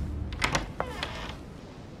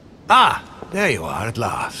 Ah, there you are at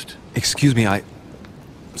last. Excuse me,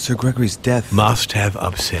 Sir Gregory's death... Must have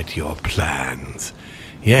upset your plans.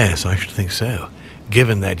 Yes, I should think so,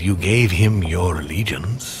 given that you gave him your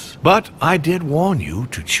allegiance. But I did warn you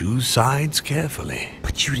to choose sides carefully.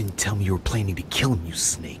 But you didn't tell me you were planning to kill him, you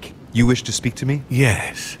snake. You wish to speak to me?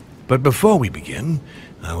 Yes, but before we begin,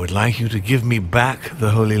 I would like you to give me back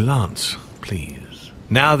the Holy Lance, please.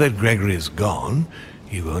 Now that Gregory is gone,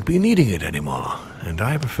 you won't be needing it anymore, and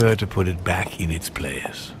I prefer to put it back in its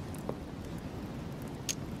place.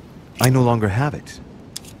 I no longer have it.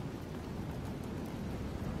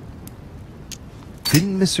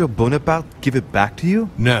 Didn't Monsieur Bonaparte give it back to you?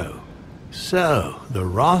 No. So, the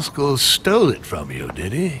rascal stole it from you,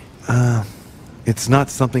 did he? It's not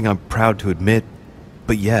something I'm proud to admit,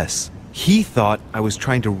 but yes. He thought I was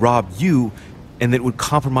trying to rob you, and that it would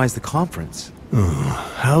compromise the conference.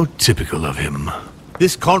 How typical of him.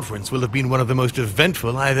 This conference will have been one of the most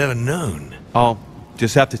eventful I've ever known. I'll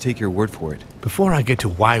just have to take your word for it. Before I get to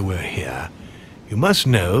why we're here, you must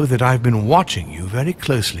know that I've been watching you very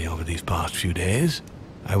closely over these past few days.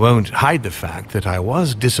 I won't hide the fact that I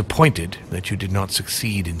was disappointed that you did not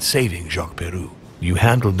succeed in saving Jacques Peroux. You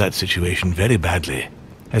handled that situation very badly.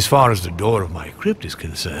 As far as the door of my crypt is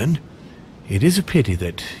concerned, it is a pity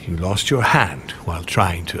that you lost your hand while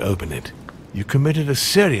trying to open it. You committed a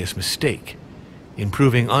serious mistake in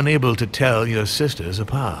proving unable to tell your sisters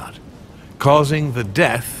apart, causing the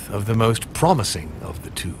death of the most promising of the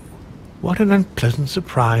two. What an unpleasant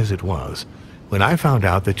surprise it was when I found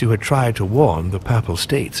out that you had tried to warn the Papal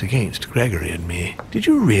States against Gregory and me. Did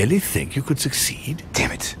you really think you could succeed?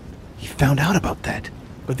 Damn it! He found out about that.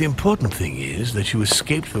 But the important thing is that you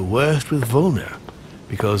escaped the worst with Volner,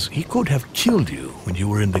 because he could have killed you when you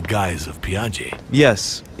were in the guise of Piaget.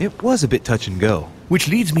 Yes, it was a bit touch and go. Which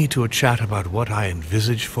leads me to a chat about what I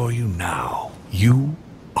envisage for you now. You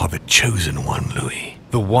are the chosen one, Louis.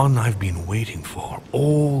 The one I've been waiting for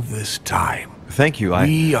all this time. Thank you,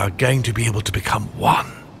 We are going to be able to become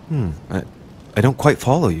one. I don't quite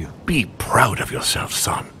follow you. Be proud of yourself,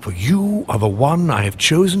 son, for you are the one I have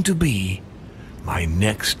chosen to be my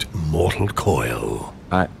next mortal coil.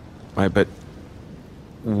 But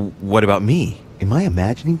what about me? Am I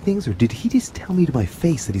imagining things, or did he just tell me to my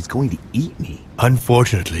face that he's going to eat me?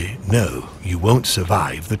 Unfortunately, no, you won't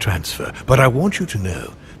survive the transfer. But I want you to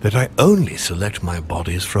know that I only select my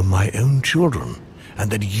bodies from my own children, and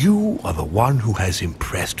that you are the one who has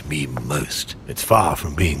impressed me most. It's far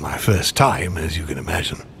from being my first time, as you can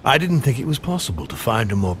imagine. I didn't think it was possible to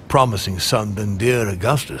find a more promising son than dear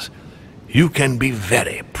Augustus. You can be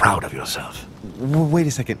very proud of yourself. Wait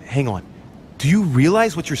a second, hang on. Do you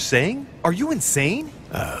realize what you're saying? Are you insane?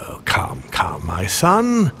 Oh, come, my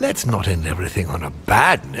son. Let's not end everything on a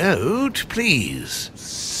bad note, please.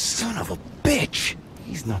 Son of a bitch!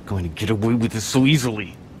 He's not going to get away with this so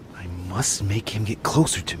easily. I must make him get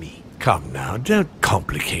closer to me. Come now, don't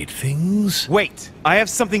complicate things. Wait, I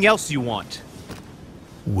have something else you want.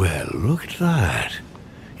 Well, look at that.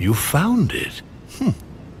 You found it.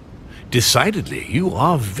 Decidedly, you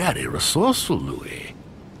are very resourceful, Louis.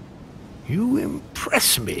 You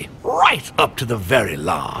impress me right up to the very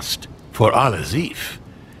last. For Al-Azif,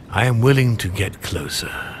 I am willing to get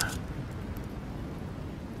closer.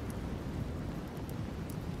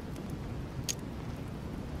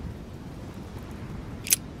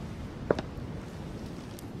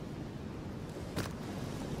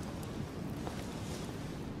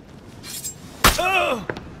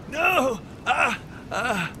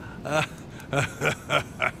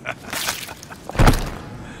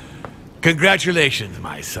 Congratulations,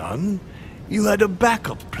 my son. You had a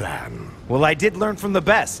backup plan. Well, I did learn from the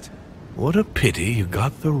best. What a pity you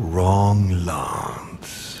got the wrong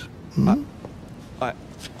lance. Holy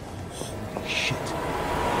shit.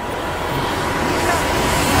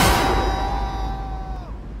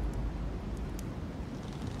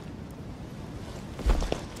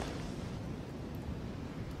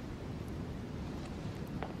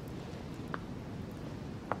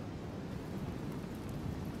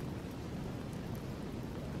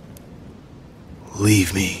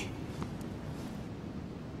 Leave me.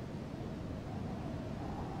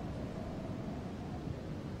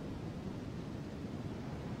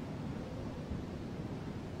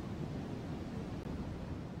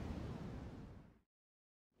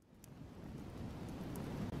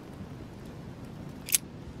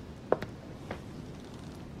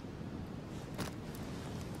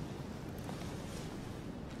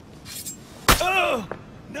 Oh,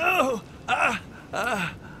 no!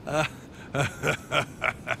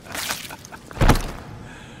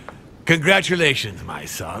 Congratulations, my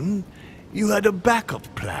son. You had a backup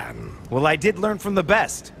plan. Well, I did learn from the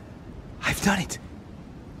best. I've done it.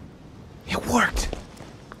 It worked.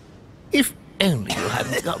 If only you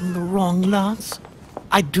hadn't gotten the wrong lance.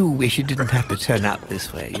 I do wish it didn't have to turn out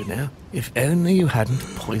this way, you know. If only you hadn't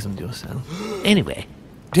poisoned yourself. Anyway,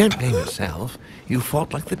 don't blame yourself. You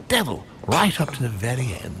fought like the devil, right up to the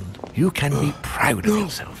very end. You can be proud of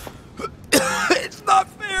yourself. It's not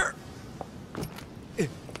fair.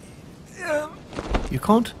 You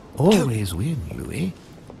can't always win, Louis.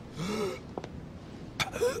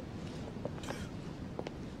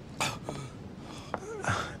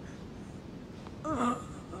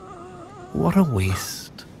 What a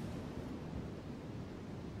waste.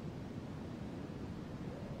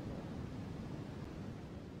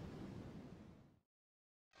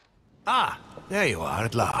 Ah, there you are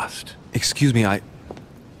at last. Excuse me,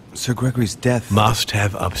 Sir Gregory's death... Must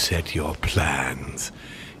have upset your plans.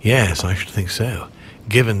 Yes, I should think so,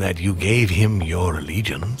 given that you gave him your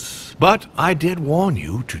allegiance. But I did warn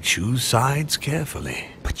you to choose sides carefully.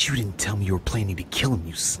 But you didn't tell me you were planning to kill him,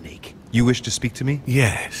 you snake. You wish to speak to me?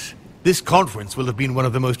 Yes. This conference will have been one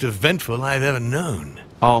of the most eventful I've ever known.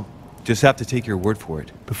 I'll just have to take your word for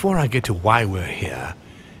it. Before I get to why we're here,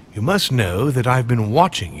 you must know that I've been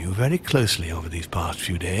watching you very closely over these past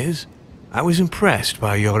few days. I was impressed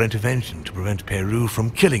by your intervention to prevent Peru from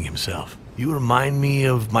killing himself. You remind me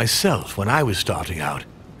of myself when I was starting out.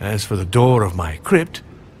 As for the door of my crypt,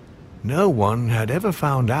 no one had ever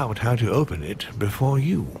found out how to open it before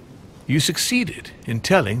you. You succeeded in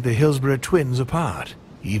telling the Hillsborough twins apart.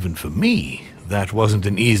 Even for me, that wasn't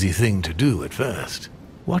an easy thing to do at first.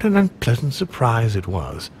 What an unpleasant surprise it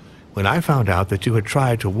was when I found out that you had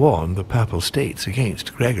tried to warn the Papal States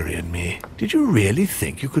against Gregory and me. Did you really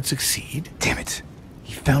think you could succeed? Damn it.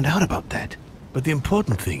 He found out about that. But the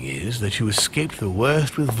important thing is that you escaped the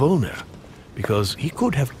worst with Volner, because he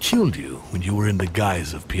could have killed you when you were in the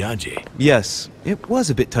guise of Piaget. Yes, it was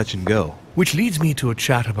a bit touch and go. Which leads me to a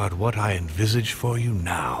chat about what I envisage for you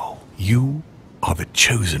now. You are the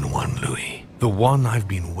chosen one, Louis. The one I've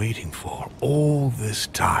been waiting for all this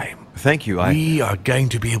time. Thank you, We are going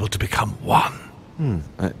to be able to become one.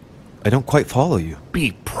 I don't quite follow you.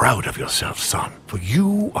 Be proud of yourself, son, for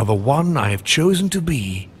you are the one I have chosen to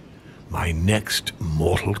be my next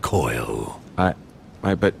mortal coil.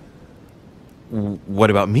 But what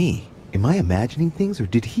about me? Am I imagining things, or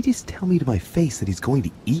did he just tell me to my face that he's going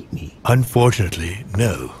to eat me? Unfortunately,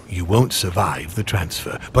 no, you won't survive the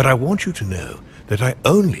transfer. But I want you to know that I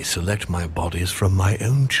only select my bodies from my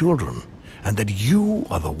own children, and that you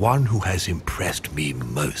are the one who has impressed me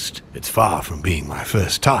most. It's far from being my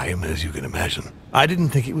first time, as you can imagine. I didn't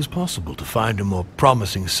think it was possible to find a more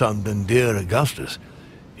promising son than dear Augustus.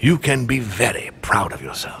 You can be very proud of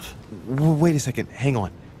yourself. Wait a second, hang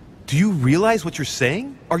on. Do you realize what you're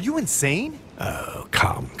saying? Are you insane? Oh,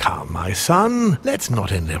 come, my son. Let's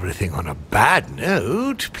not end everything on a bad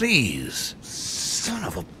note, please. Son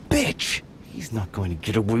of a bitch! He's not going to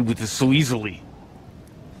get away with this so easily.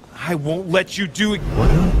 I won't let you do it. What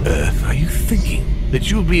on earth are you thinking? That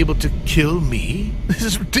you'll be able to kill me? This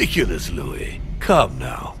is ridiculous, Louis. Come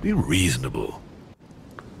now, be reasonable.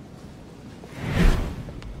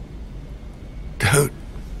 Don't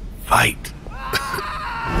fight.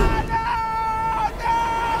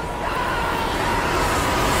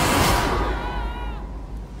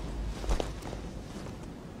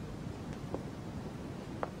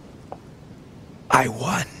 I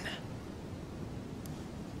won.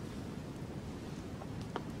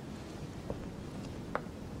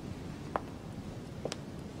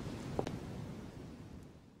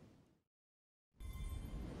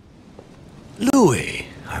 Louis,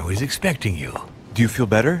 I was expecting you. Do you feel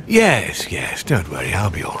better? Yes, don't worry, I'll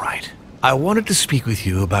be all right. I wanted to speak with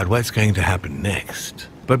you about what's going to happen next.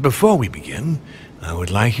 But before we begin, I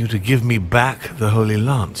would like you to give me back the Holy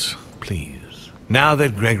Lance, please. Now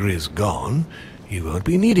that Gregory is gone, you won't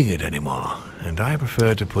be needing it anymore, and I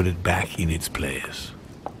prefer to put it back in its place.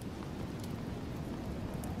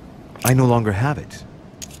 I no longer have it.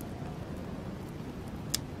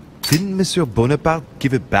 Didn't Monsieur Bonaparte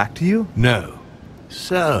give it back to you? No.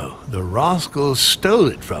 So, the rascal stole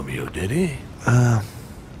it from you, did he?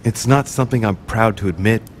 It's not something I'm proud to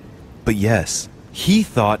admit, but yes. He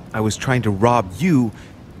thought I was trying to rob you,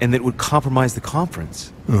 and that it would compromise the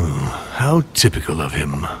conference. How typical of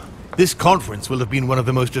him. This conference will have been one of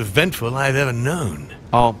the most eventful I've ever known.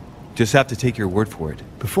 I'll just have to take your word for it.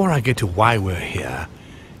 Before I get to why we're here,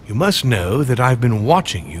 you must know that I've been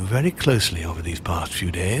watching you very closely over these past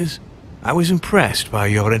few days. I was impressed by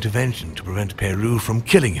your intervention to prevent Peru from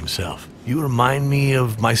killing himself. You remind me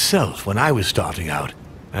of myself when I was starting out.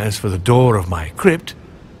 As for the door of my crypt,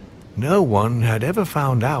 no one had ever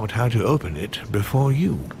found out how to open it before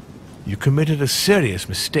you. You committed a serious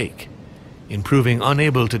mistake in proving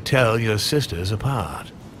unable to tell your sisters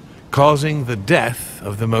apart, causing the death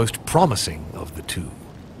of the most promising of the two.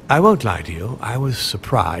 I won't lie to you, I was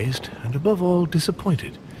surprised and above all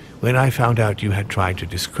disappointed when I found out you had tried to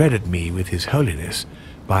discredit me with His Holiness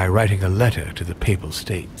by writing a letter to the Papal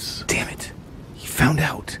States. Damn it. He found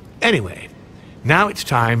out. Anyway, now it's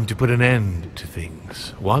time to put an end to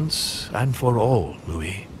things, once and for all,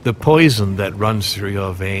 Louis. The poison that runs through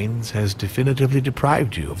your veins has definitively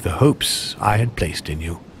deprived you of the hopes I had placed in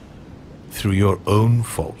you, through your own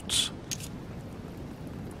faults.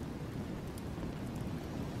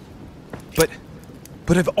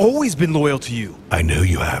 But I've always been loyal to you. I know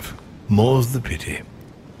you have. More's the pity.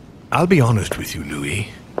 I'll be honest with you, Louis,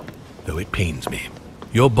 though it pains me.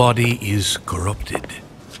 Your body is corrupted.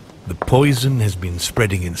 The poison has been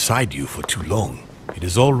spreading inside you for too long. It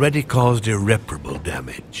has already caused irreparable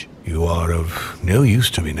damage. You are of no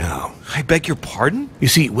use to me now. I beg your pardon? You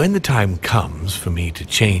see, when the time comes for me to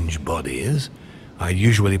change bodies, I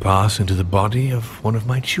usually pass into the body of one of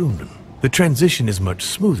my children. The transition is much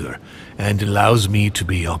smoother and allows me to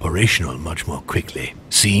be operational much more quickly.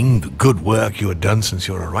 Seeing the good work you had done since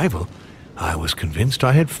your arrival, I was convinced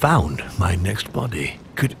I had found my next body.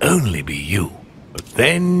 Could only be you. But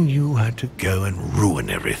then you had to go and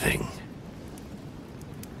ruin everything.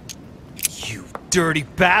 You dirty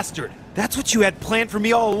bastard! That's what you had planned for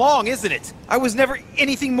me all along, isn't it? I was never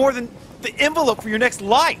anything more than the envelope for your next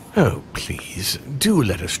life! Oh, please, do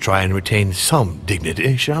let us try and retain some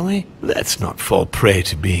dignity, shall we? Let's not fall prey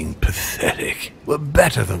to being pathetic. We're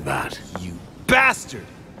better than that. You bastard!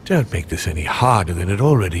 Don't make this any harder than it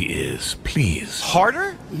already is, please.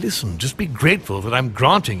 Harder? Listen, just be grateful that I'm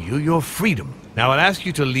granting you your freedom. Now I'll ask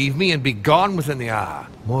you to leave me and be gone within the hour.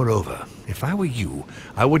 Moreover, if I were you,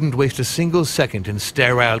 I wouldn't waste a single second in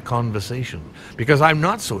sterile conversation, because I'm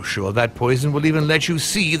not so sure that poison will even let you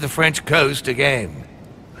see the French coast again.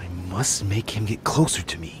 I must make him get closer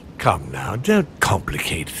to me. Come now, don't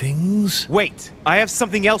complicate things. Wait, I have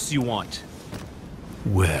something else you want.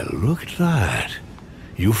 Well, look at that.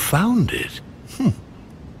 You found it.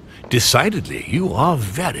 Decidedly, you are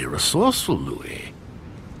very resourceful, Louis.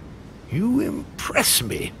 You impress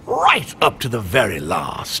me right up to the very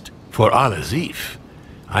last. For Al-Azif,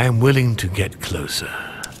 I am willing to get closer.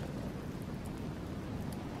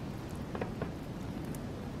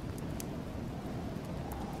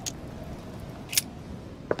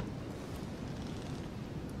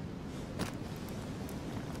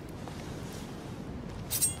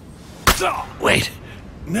 Oh, wait.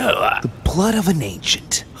 No, The blood of an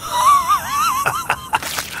ancient.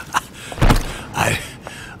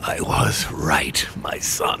 I was right, my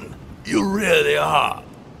son. You really are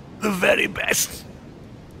the very best.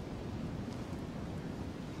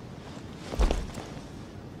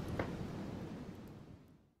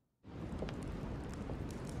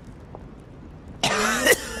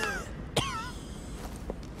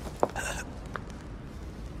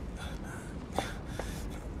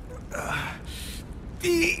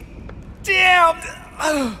 Be damned!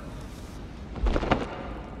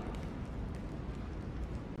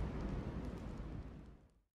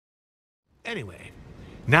 Anyway,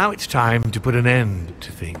 now it's time to put an end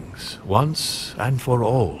to things, once and for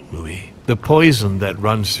all, Louis. The poison that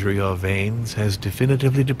runs through your veins has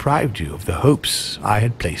definitively deprived you of the hopes I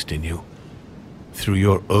had placed in you, through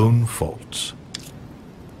your own faults.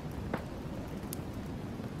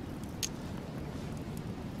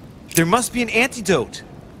 There must be an antidote,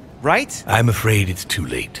 right? I'm afraid it's too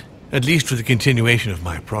late, at least for the continuation of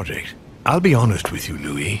my project. I'll be honest with you,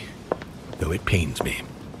 Louis, though it pains me.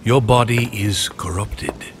 Your body is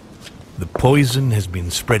corrupted. The poison has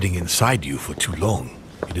been spreading inside you for too long.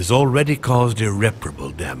 It has already caused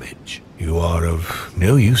irreparable damage. You are of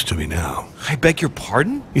no use to me now. I beg your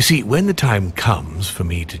pardon? You see, when the time comes for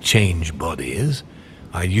me to change bodies,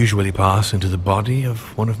 I usually pass into the body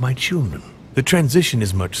of one of my children. The transition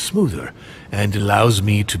is much smoother and allows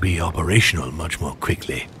me to be operational much more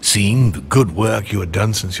quickly. Seeing the good work you had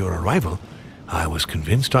done since your arrival, I was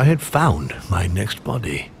convinced I had found my next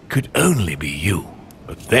body. Could only be you.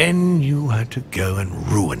 But then you had to go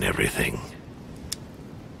and ruin everything.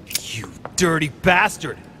 You dirty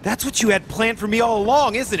bastard! That's what you had planned for me all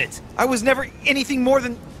along, isn't it? I was never anything more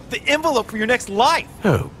than the envelope for your next life!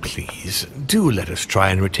 Oh, please, do let us try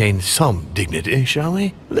and retain some dignity, shall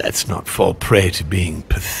we? Let's not fall prey to being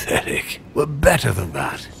pathetic. We're better than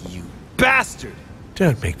that. You bastard!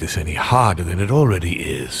 Don't make this any harder than it already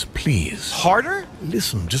is, please. Harder?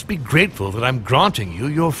 Listen, just be grateful that I'm granting you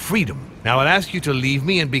your freedom. Now I'll ask you to leave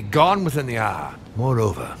me and be gone within the hour.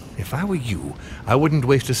 Moreover, if I were you, I wouldn't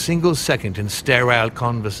waste a single second in sterile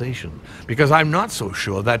conversation, because I'm not so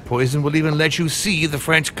sure that poison will even let you see the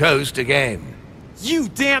French coast again. You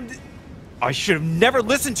damned... I should have never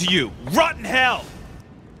listened to you! Rotten hell!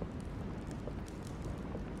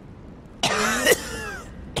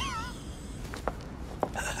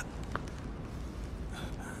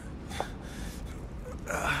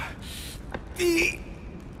 Be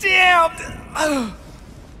damned!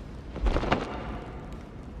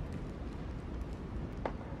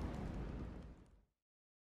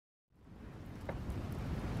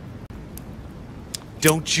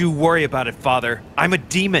 Don't you worry about it, Father. I'm a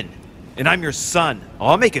demon, and I'm your son.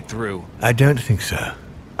 I'll make it through. I don't think so.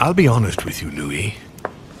 I'll be honest with you, Louis,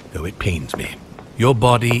 though it pains me. Your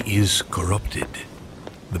body is corrupted.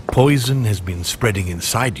 The poison has been spreading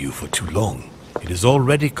inside you for too long. It has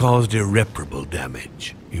already caused irreparable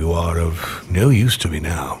damage. You are of no use to me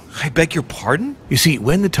now. I beg your pardon? You see,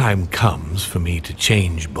 when the time comes for me to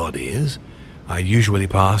change bodies, I usually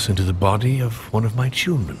pass into the body of one of my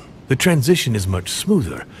children. The transition is much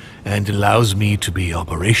smoother and allows me to be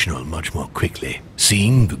operational much more quickly.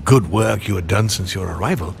 Seeing the good work you had done since your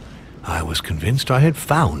arrival, I was convinced I had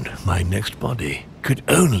found my next body. Could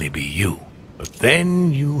only be you. But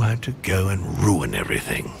then you had to go and ruin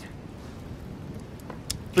everything.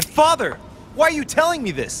 But Father, why are you telling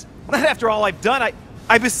me this? Not after all I've done.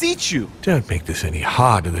 I beseech you. Don't make this any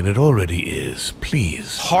harder than it already is,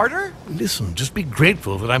 please. Harder? Listen, just be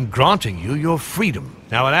grateful that I'm granting you your freedom.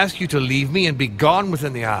 Now I'll ask you to leave me and be gone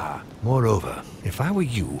within the hour. Moreover, if I were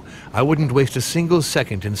you, I wouldn't waste a single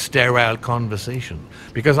second in sterile conversation,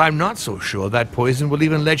 because I'm not so sure that poison will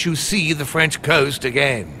even let you see the French coast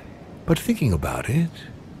again. But thinking about it,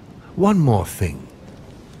 one more thing.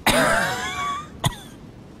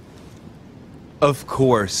 Of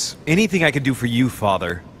course. Anything I can do for you,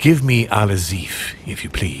 Father. Give me Al-Azif, if you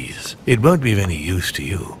please. It won't be of any use to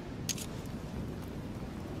you.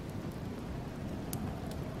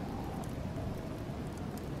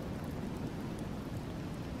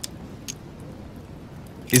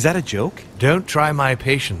 Is that a joke? Don't try my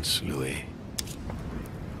patience, Louis.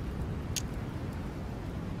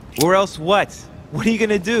 Or else what? What are you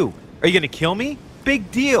gonna do? Are you gonna kill me? Big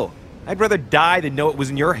deal. I'd rather die than know it was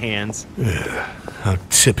in your hands. How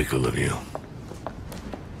typical of you.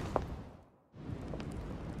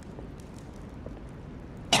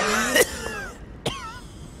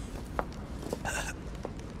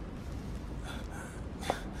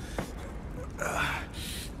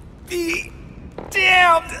 Be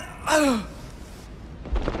damned!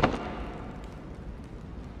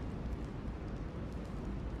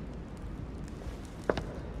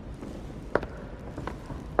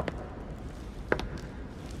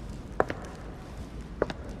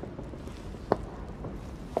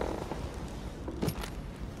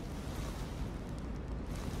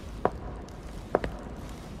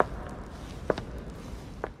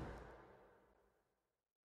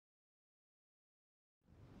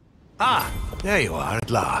 Ah, there you are at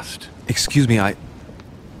last. Excuse me,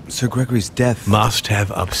 Sir Gregory's death... Must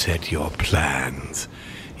have upset your plans.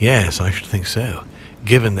 Yes, I should think so,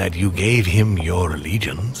 given that you gave him your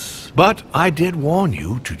allegiance. But I did warn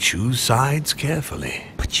you to choose sides carefully.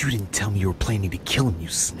 But you didn't tell me you were planning to kill him, you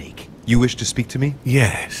snake. You wish to speak to me?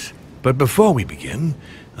 Yes, but before we begin,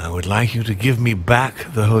 I would like you to give me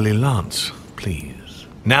back the Holy Lance, please.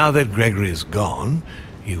 Now that Gregory is gone,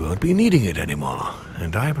 you won't be needing it anymore,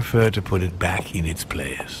 and I prefer to put it back in its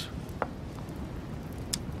place.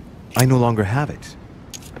 I no longer have it.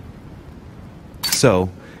 So,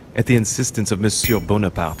 at the insistence of Monsieur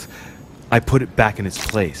Bonaparte, I put it back in its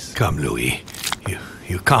place. Come, Louis.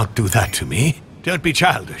 You can't do that to me. Don't be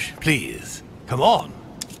childish, please. Come on.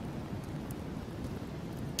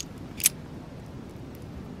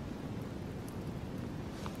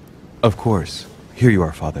 Of course. Here you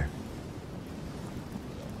are, Father.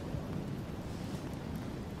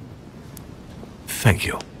 Thank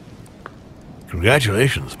you.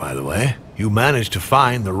 Congratulations, by the way. You managed to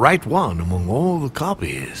find the right one among all the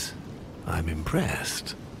copies. I'm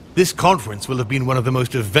impressed. This conference will have been one of the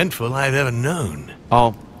most eventful I've ever known.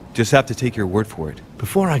 I'll just have to take your word for it.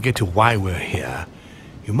 Before I get to why we're here,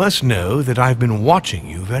 you must know that I've been watching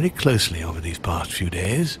you very closely over these past few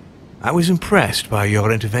days. I was impressed by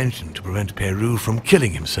your intervention to prevent Peru from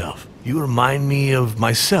killing himself. You remind me of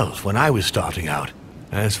myself when I was starting out.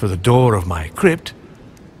 As for the door of my crypt,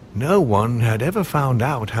 no one had ever found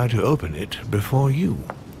out how to open it before you.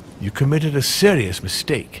 You committed a serious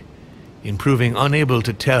mistake in proving unable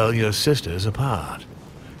to tell your sisters apart,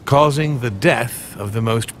 causing the death of the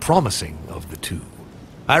most promising of the two.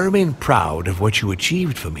 I remain proud of what you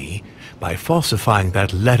achieved for me by falsifying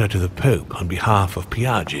that letter to the Pope on behalf of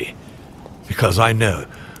Piaggi, because I know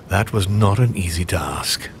that was not an easy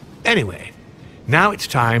task. Anyway, now it's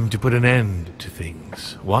time to put an end to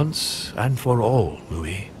things, once and for all,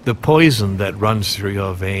 Louis. The poison that runs through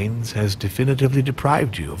your veins has definitively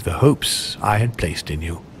deprived you of the hopes I had placed in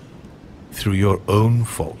you, through your own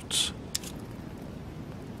faults.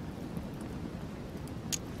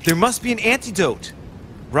 There must be an antidote,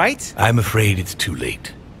 right? I'm afraid it's too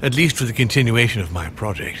late, at least for the continuation of my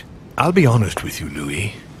project. I'll be honest with you,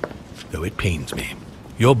 Louis, though it pains me.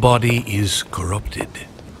 Your body is corrupted.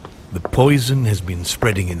 The poison has been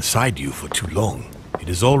spreading inside you for too long. It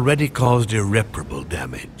has already caused irreparable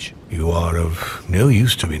damage. You are of no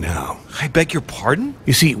use to me now. I beg your pardon?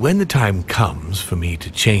 You see, when the time comes for me to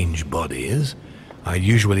change bodies, I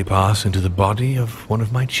usually pass into the body of one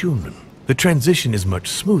of my children. The transition is much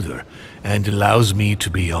smoother and allows me to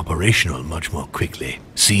be operational much more quickly.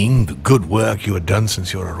 Seeing the good work you had done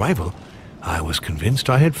since your arrival, I was convinced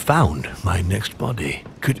I had found my next body.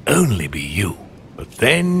 Could only be you. But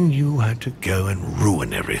then you had to go and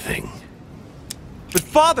ruin everything. But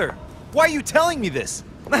Father, why are you telling me this?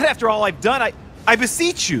 Not after all I've done, I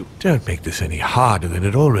beseech you. Don't make this any harder than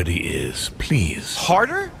it already is, please.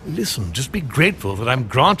 Harder? Listen, just be grateful that I'm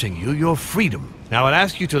granting you your freedom. Now I'll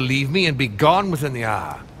ask you to leave me and be gone within the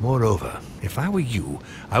hour. Moreover, if I were you,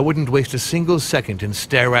 I wouldn't waste a single second in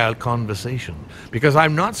sterile conversation, because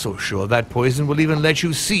I'm not so sure that poison will even let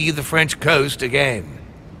you see the French coast again.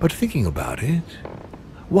 But thinking about it,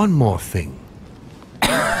 one more thing.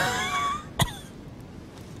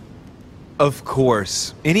 Of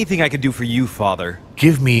course. Anything I can do for you, Father.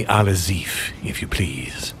 Give me Al-Azif, if you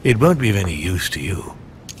please. It won't be of any use to you.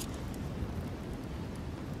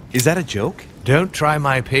 Is that a joke? Don't try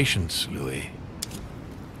my patience, Louis.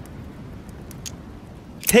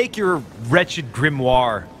 Take your wretched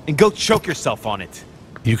grimoire and go choke yourself on it.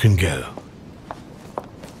 You can go.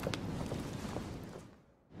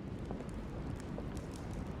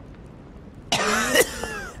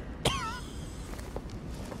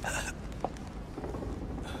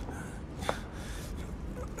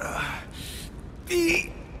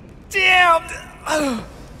 Be damned!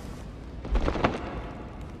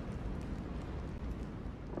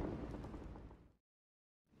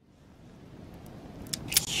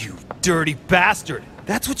 You dirty bastard!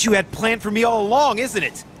 That's what you had planned for me all along, isn't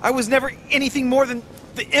it? I was never anything more than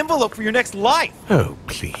the envelope for your next life! Oh,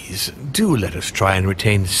 please, do let us try and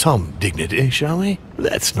retain some dignity, shall we?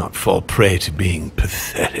 Let's not fall prey to being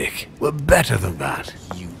pathetic. We're better than that.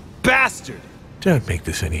 You bastard! Don't make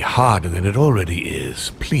this any harder than it already is,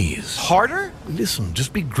 please. Harder? Listen,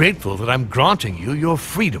 just be grateful that I'm granting you your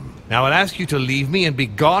freedom. Now I'll ask you to leave me and be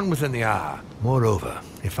gone within the hour. Moreover,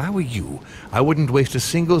 if I were you, I wouldn't waste a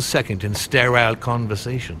single second in sterile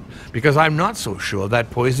conversation, because I'm not so sure that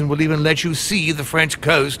poison will even let you see the French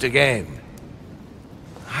coast again.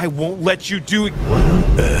 I won't let you do it. What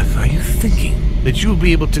on earth are you thinking? That you'll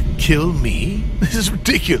be able to kill me? This is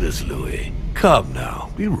ridiculous, Louis. Come now,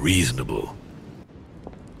 be reasonable.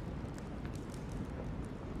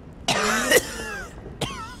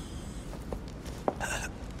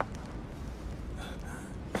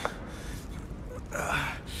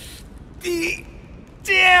 Be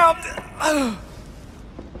damned!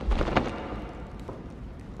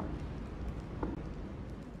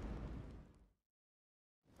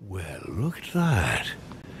 Well, look at that.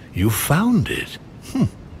 You found it.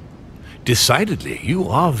 Decidedly, you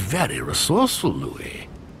are very resourceful, Louis.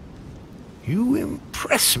 You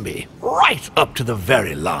impress me right up to the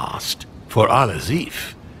very last. For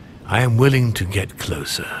Al-Azif, I am willing to get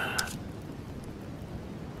closer.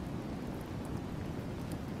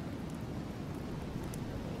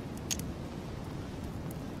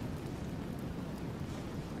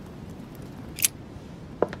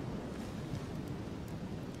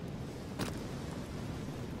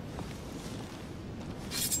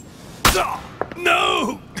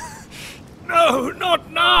 No! No,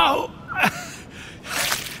 not now!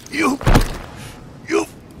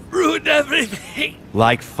 You've ruined everything!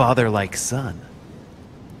 Like father, like son.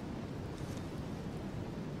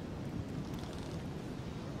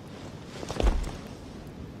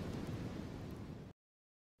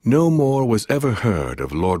 No more was ever heard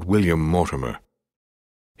of Lord William Mortimer.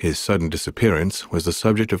 His sudden disappearance was the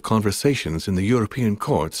subject of conversations in the European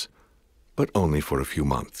courts, but only for a few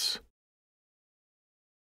months.